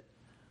says that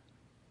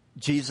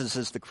Jesus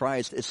is the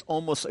Christ. It's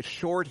almost a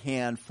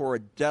shorthand for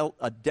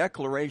a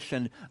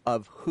declaration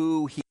of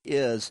who he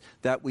is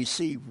that we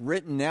see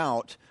written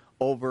out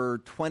over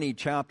 20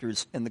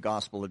 chapters in the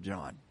Gospel of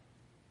John.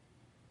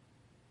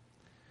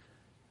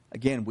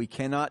 Again, we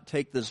cannot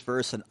take this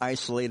verse and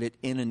isolate it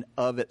in and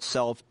of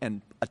itself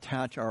and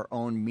attach our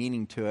own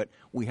meaning to it.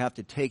 We have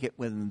to take it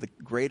within the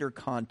greater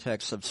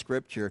context of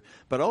Scripture,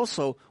 but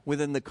also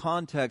within the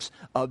context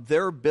of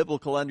their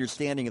biblical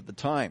understanding at the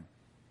time,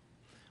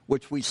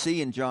 which we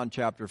see in John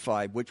chapter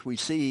 5, which we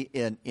see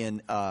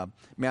in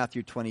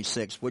Matthew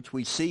 26, which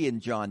we see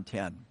in John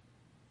 10.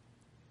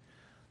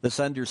 This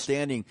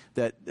understanding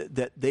that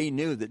they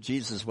knew that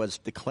Jesus was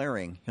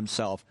declaring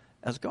himself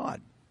as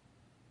God.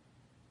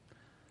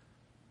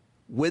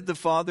 With the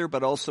Father,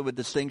 but also a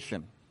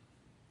distinction.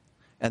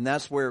 And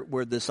that's where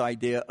this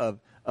idea of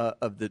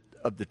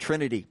the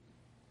Trinity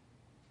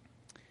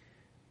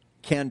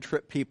can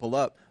trip people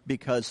up,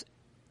 because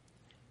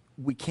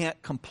we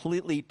can't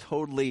completely,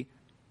 totally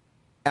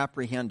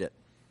apprehend it.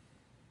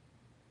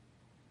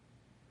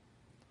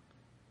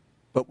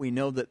 But we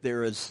know that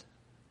there is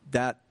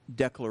that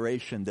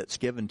declaration that's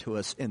given to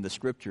us in the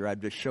Scripture.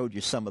 I've just showed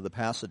you some of the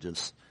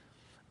passages.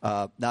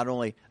 Not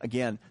only,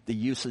 again, the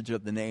usage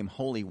of the name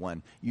Holy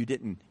One. You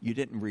didn't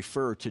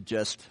refer to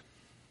just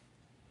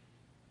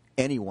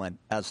anyone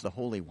as the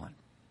Holy One.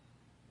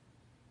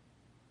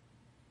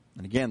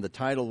 And again, the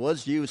title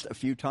was used a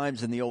few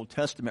times in the Old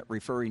Testament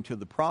referring to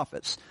the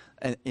prophets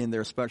in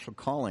their special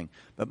calling.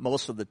 But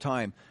most of the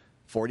time,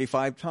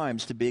 45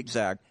 times to be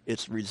exact,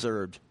 it's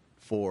reserved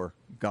for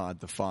God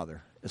the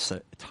Father. It's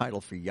a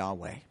title for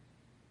Yahweh.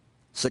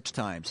 6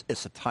 times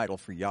it's a title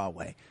for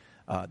Yahweh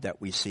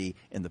that we see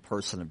in the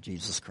person of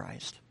Jesus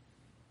Christ.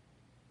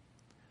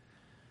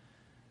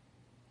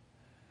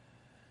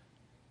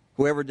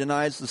 Whoever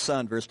denies the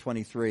Son, verse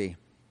 23,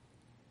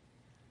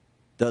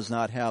 does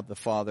not have the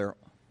Father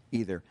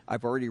either.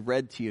 I've already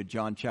read to you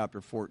John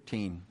chapter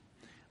 14,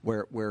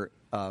 where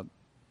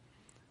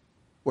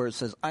it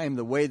says, I am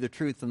the way, the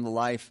truth, and the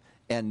life,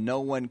 and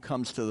no one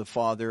comes to the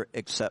Father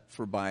except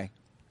for by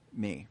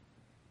me.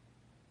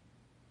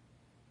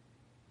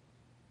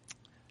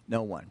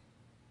 No one.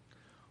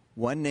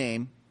 One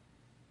name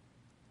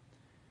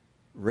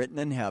written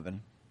in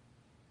heaven,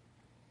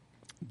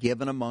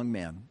 given among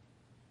men,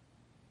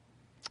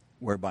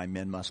 whereby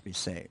men must be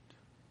saved.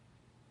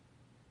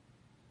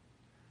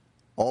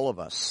 All of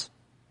us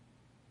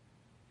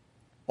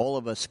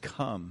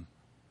come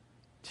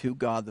to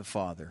God the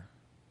Father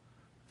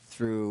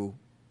through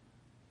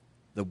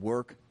the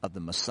work of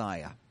the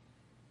Messiah,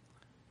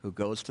 who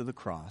goes to the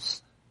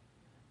cross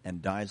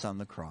and dies on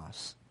the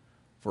cross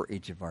for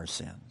each of our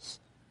sins.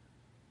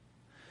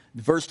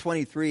 Verse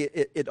 23,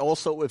 it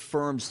also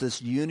affirms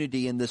this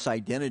unity and this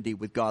identity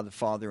with God the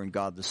Father and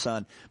God the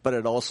Son, but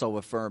it also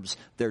affirms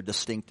their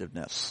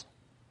distinctiveness.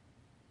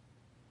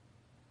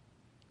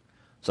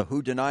 So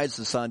who denies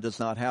the Son does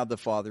not have the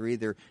Father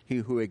either. He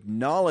who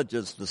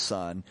acknowledges the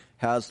Son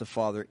has the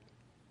Father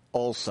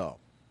also.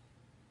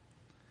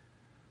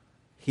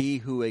 He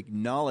who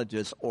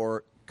acknowledges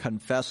or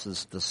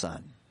confesses the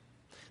Son.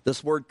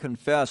 This word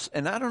confess,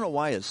 and I don't know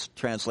why it's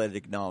translated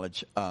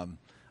acknowledge.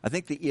 I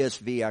think the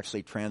ESV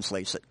actually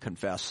translates it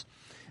confess.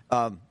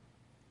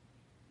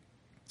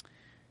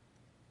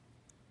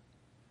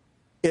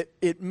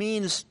 It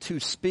means to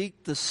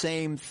speak the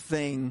same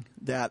thing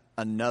that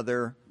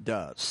another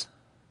does.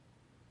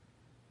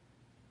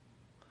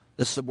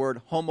 This is the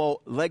word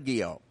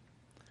homolegio.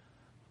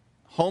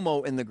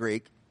 Homo in the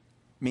Greek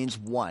means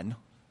one.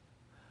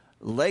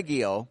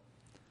 Legio,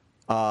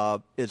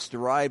 it's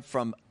derived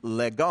from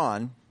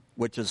legon,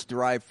 which is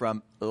derived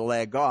from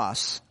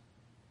legos.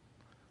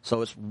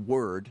 So it's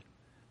word.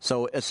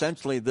 So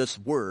essentially this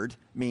word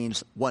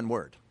means one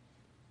word.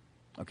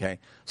 Okay?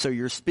 So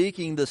you're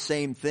speaking the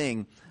same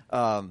thing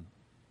that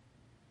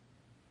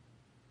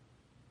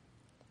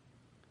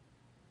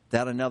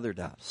another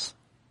does.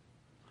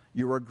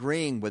 You're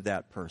agreeing with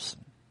that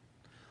person.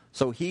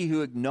 So he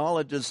who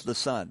acknowledges the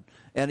Son.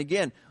 And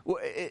again,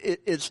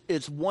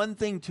 it's one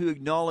thing to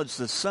acknowledge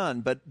the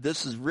Son, but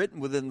this is written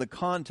within the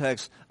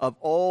context of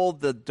all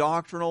the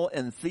doctrinal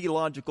and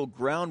theological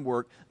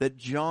groundwork that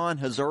John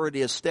has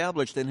already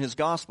established in his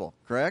gospel,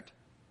 correct?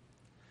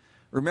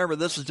 Remember,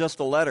 this is just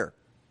a letter.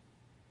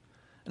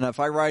 And if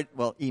I write,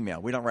 email.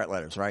 We don't write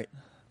letters, right?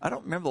 I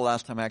don't remember the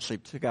last time I actually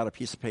took out a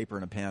piece of paper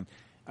and a pen.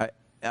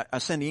 I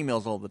send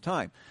emails all the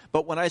time.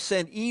 But when I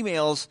send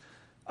emails,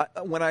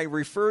 when I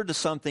refer to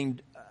something,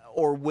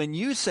 or when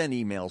you send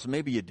emails,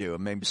 maybe you do,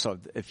 maybe so.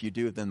 If you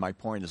do, then my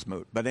point is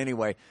moot. But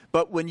anyway,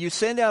 when you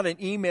send out an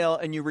email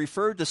and you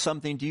refer to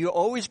something, do you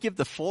always give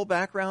the full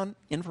background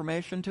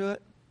information to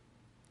it?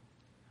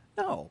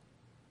 No.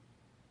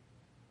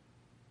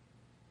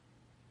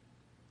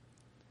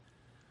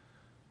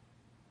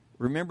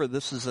 Remember,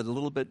 this is a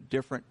little bit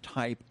different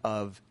type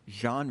of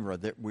genre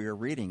that we're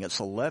reading. It's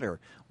a letter,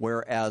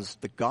 whereas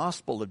the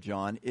Gospel of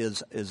John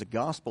is a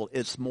gospel.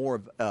 It's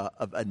more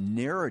of a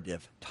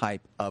narrative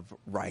type of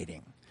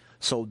writing.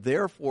 So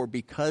therefore,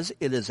 because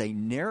it is a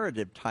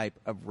narrative type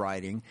of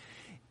writing,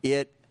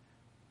 it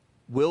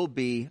will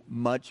be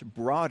much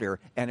broader,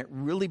 and it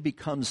really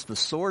becomes the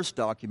source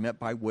document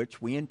by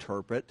which we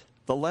interpret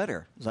the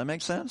letter. Does that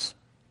make sense?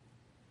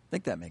 I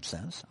think that makes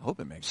sense. I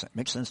hope it makes sense.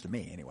 Makes sense to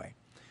me, anyway.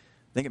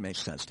 I think it makes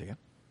sense to you.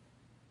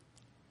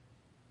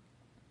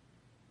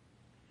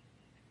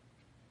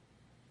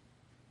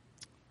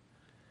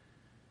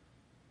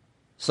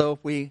 So if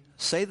we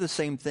say the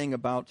same thing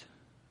about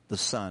the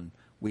Son,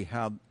 we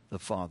have the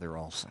Father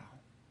also.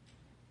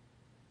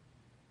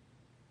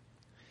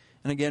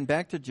 And again,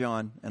 back to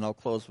John, and I'll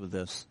close with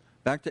this.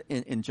 Back to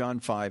in John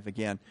 5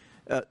 again.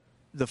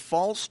 The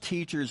false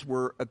teachers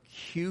were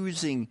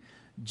accusing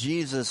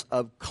Jesus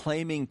of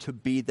claiming to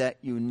be that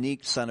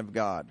unique Son of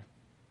God.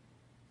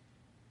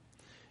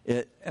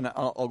 And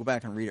I'll go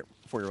back and read it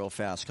for you real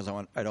fast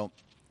because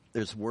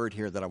there's a word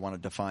here that I want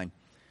to define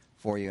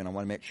for you, and I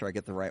want to make sure I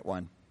get the right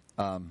one.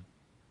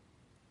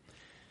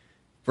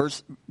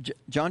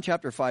 John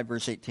chapter 5,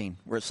 verse 18,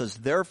 where it says,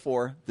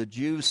 "Therefore the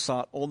Jews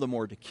sought all the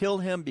more to kill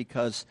him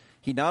because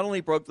he not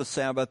only broke the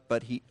Sabbath,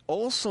 but he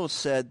also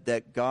said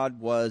that God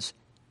was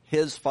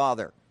his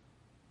Father."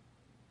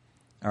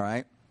 All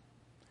right?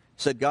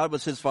 Said God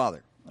was his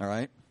Father. All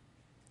right?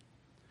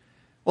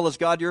 Well, is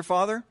God your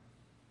Father?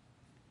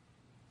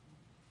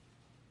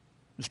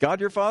 Is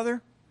God your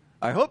Father?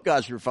 I hope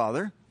God's your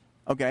Father.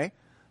 Okay.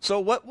 So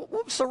what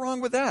was so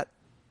wrong with that?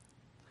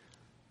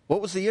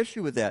 What was the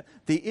issue with that?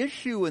 The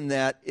issue in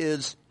that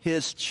is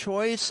his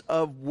choice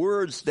of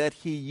words that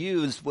he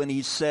used when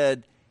he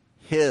said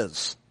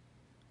his.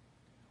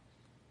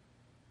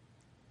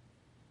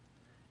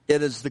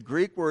 It is the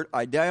Greek word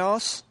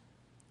eideos,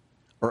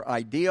 or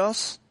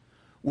eideos,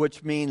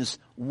 which means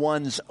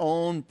one's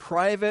own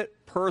private,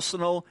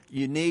 personal,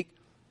 unique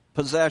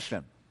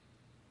possession.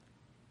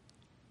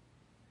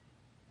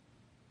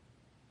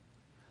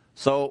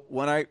 So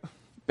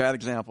bad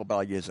example, but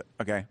I'll use it,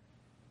 okay?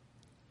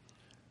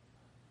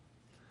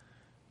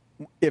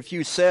 If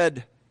you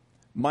said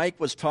Mike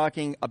was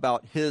talking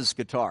about his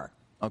guitar,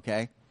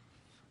 okay,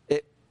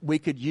 we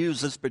could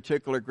use this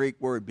particular Greek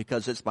word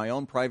because it's my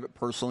own private,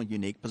 personal,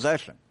 unique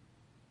possession.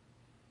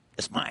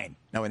 It's mine.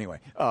 No, anyway.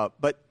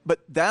 But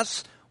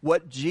that's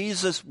what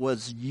Jesus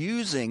was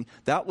using.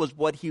 That was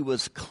what he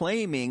was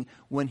claiming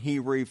when he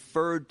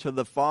referred to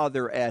the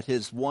Father as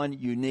his one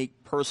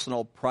unique,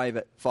 personal,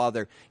 private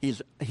Father.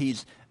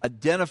 He's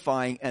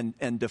identifying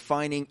and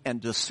defining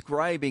and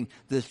describing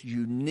this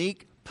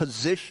unique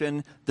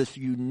position, this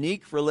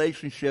unique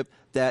relationship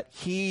that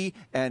he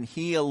and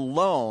he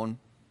alone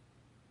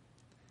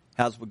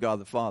has with God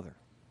the Father.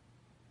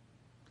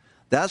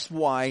 That's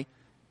why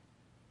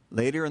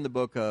later in the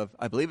book of,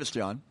 I believe it's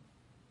John,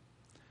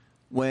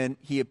 when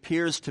he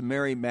appears to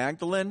Mary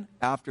Magdalene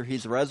after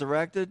he's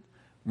resurrected,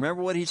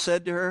 remember what he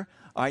said to her?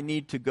 I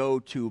need to go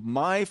to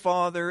my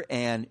Father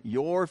and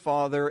your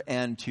Father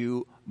and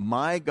to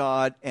my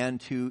God and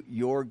to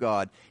your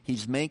God.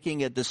 He's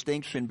making a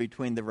distinction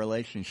between the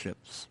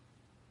relationships.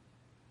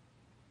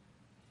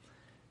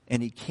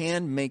 And he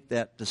can make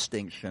that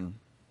distinction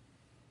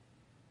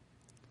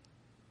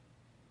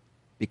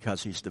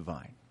because he's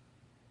divine.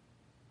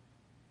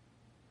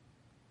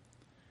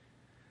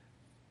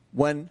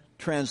 One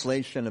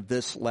translation of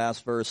this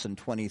last verse in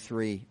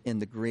 23 in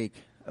the Greek,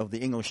 of the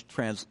English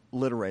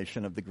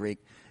transliteration of the Greek,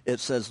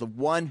 it says, the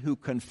one who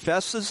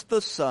confesses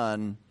the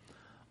Son,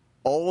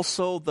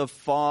 also the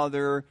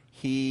Father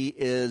he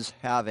is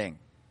having.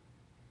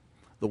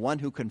 The one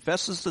who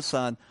confesses the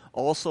Son,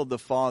 also the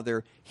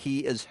Father he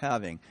is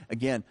having.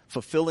 Again,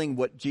 fulfilling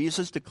what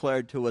Jesus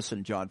declared to us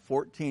in John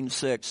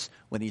 14:6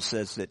 when he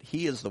says that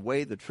he is the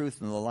way, the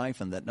truth, and the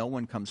life, and that no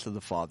one comes to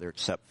the Father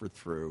except for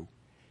through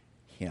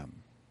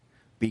him.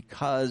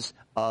 Because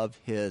of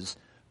his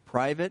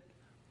private,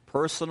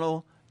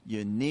 personal,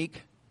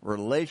 unique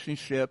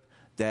relationship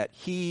that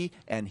he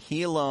and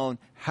he alone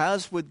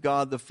has with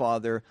God the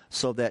Father,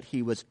 so that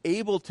he was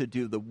able to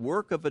do the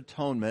work of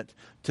atonement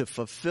to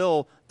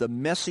fulfill the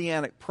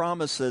messianic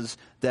promises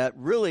that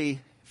really,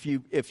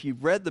 if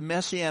you've read the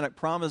messianic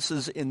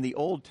promises in the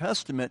Old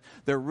Testament,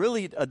 they're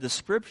really a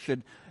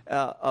description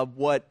of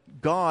what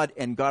God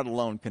and God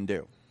alone can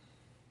do.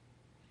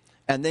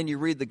 And then you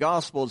read the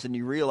Gospels and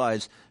you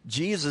realize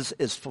Jesus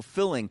is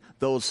fulfilling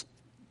those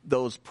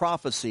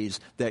prophecies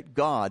that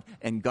God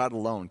and God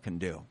alone can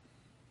do.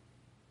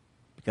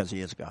 Because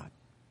he is God.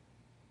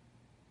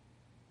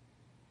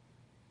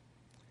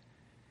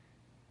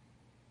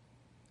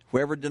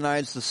 Whoever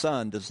denies the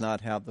Son does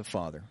not have the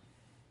Father.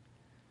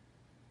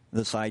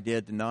 This idea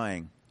of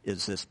denying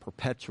is this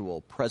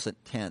perpetual, present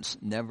tense,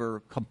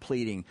 never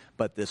completing,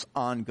 but this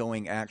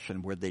ongoing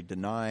action where they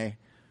deny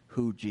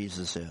who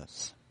Jesus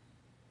is.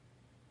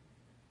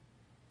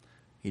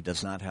 He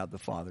does not have the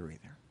Father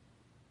either.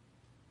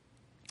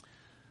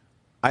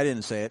 I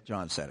didn't say it,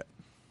 John said it.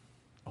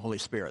 The Holy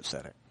Spirit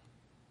said it.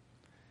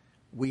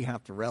 We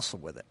have to wrestle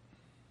with it.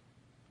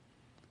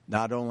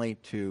 Not only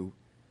to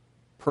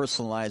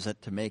personalize it,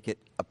 to make it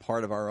a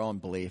part of our own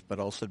belief, but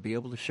also to be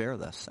able to share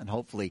this. And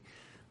hopefully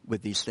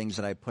with these things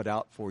that I put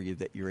out for you,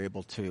 that you're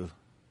able to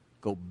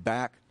go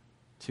back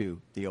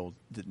to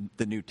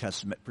the New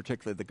Testament,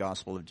 particularly the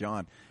Gospel of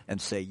John,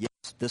 and say,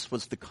 yes, this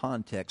was the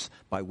context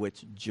by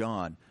which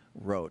John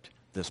wrote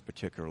this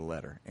particular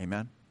letter.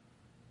 Amen?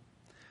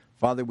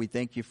 Father, we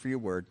thank you for your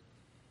word.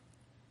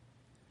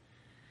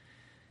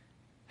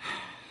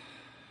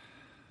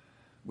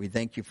 We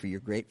thank you for your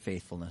great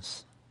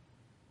faithfulness.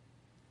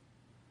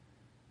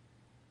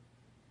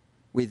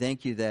 We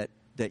thank you that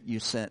you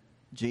sent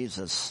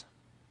Jesus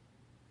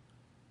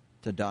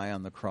to die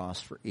on the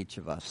cross for each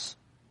of us.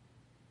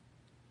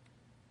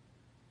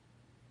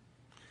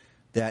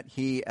 That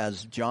he,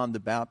 as John the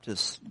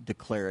Baptist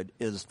declared,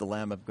 is the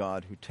Lamb of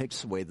God who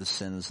takes away the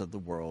sins of the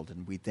world.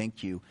 And we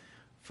thank you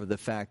for the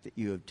fact that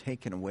you have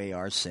taken away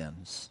our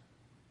sins.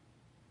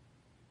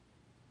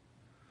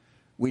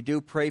 We do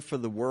pray for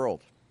the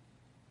world.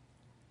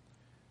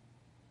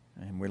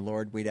 And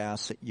Lord, we'd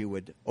ask that you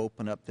would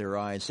open up their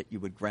eyes, that you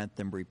would grant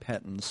them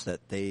repentance,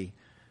 that they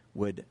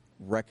would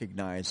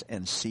recognize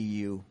and see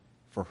you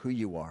for who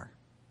you are,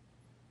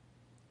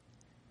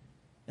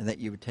 and that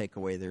you would take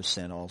away their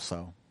sin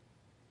also.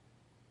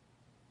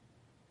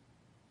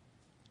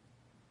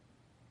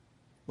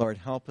 Lord,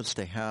 help us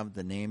to have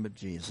the name of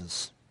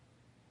Jesus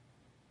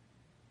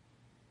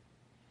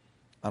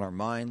on our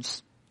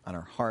minds, on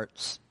our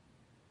hearts,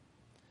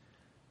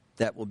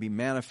 that will be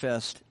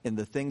manifest in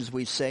the things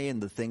we say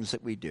and the things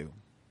that we do.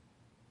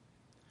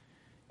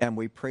 And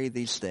we pray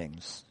these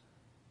things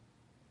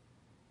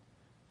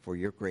for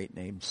your great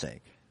name's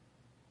sake.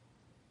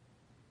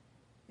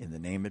 In the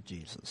name of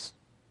Jesus.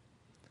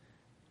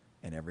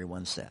 And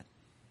everyone said,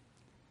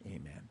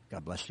 amen.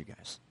 God bless you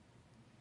guys.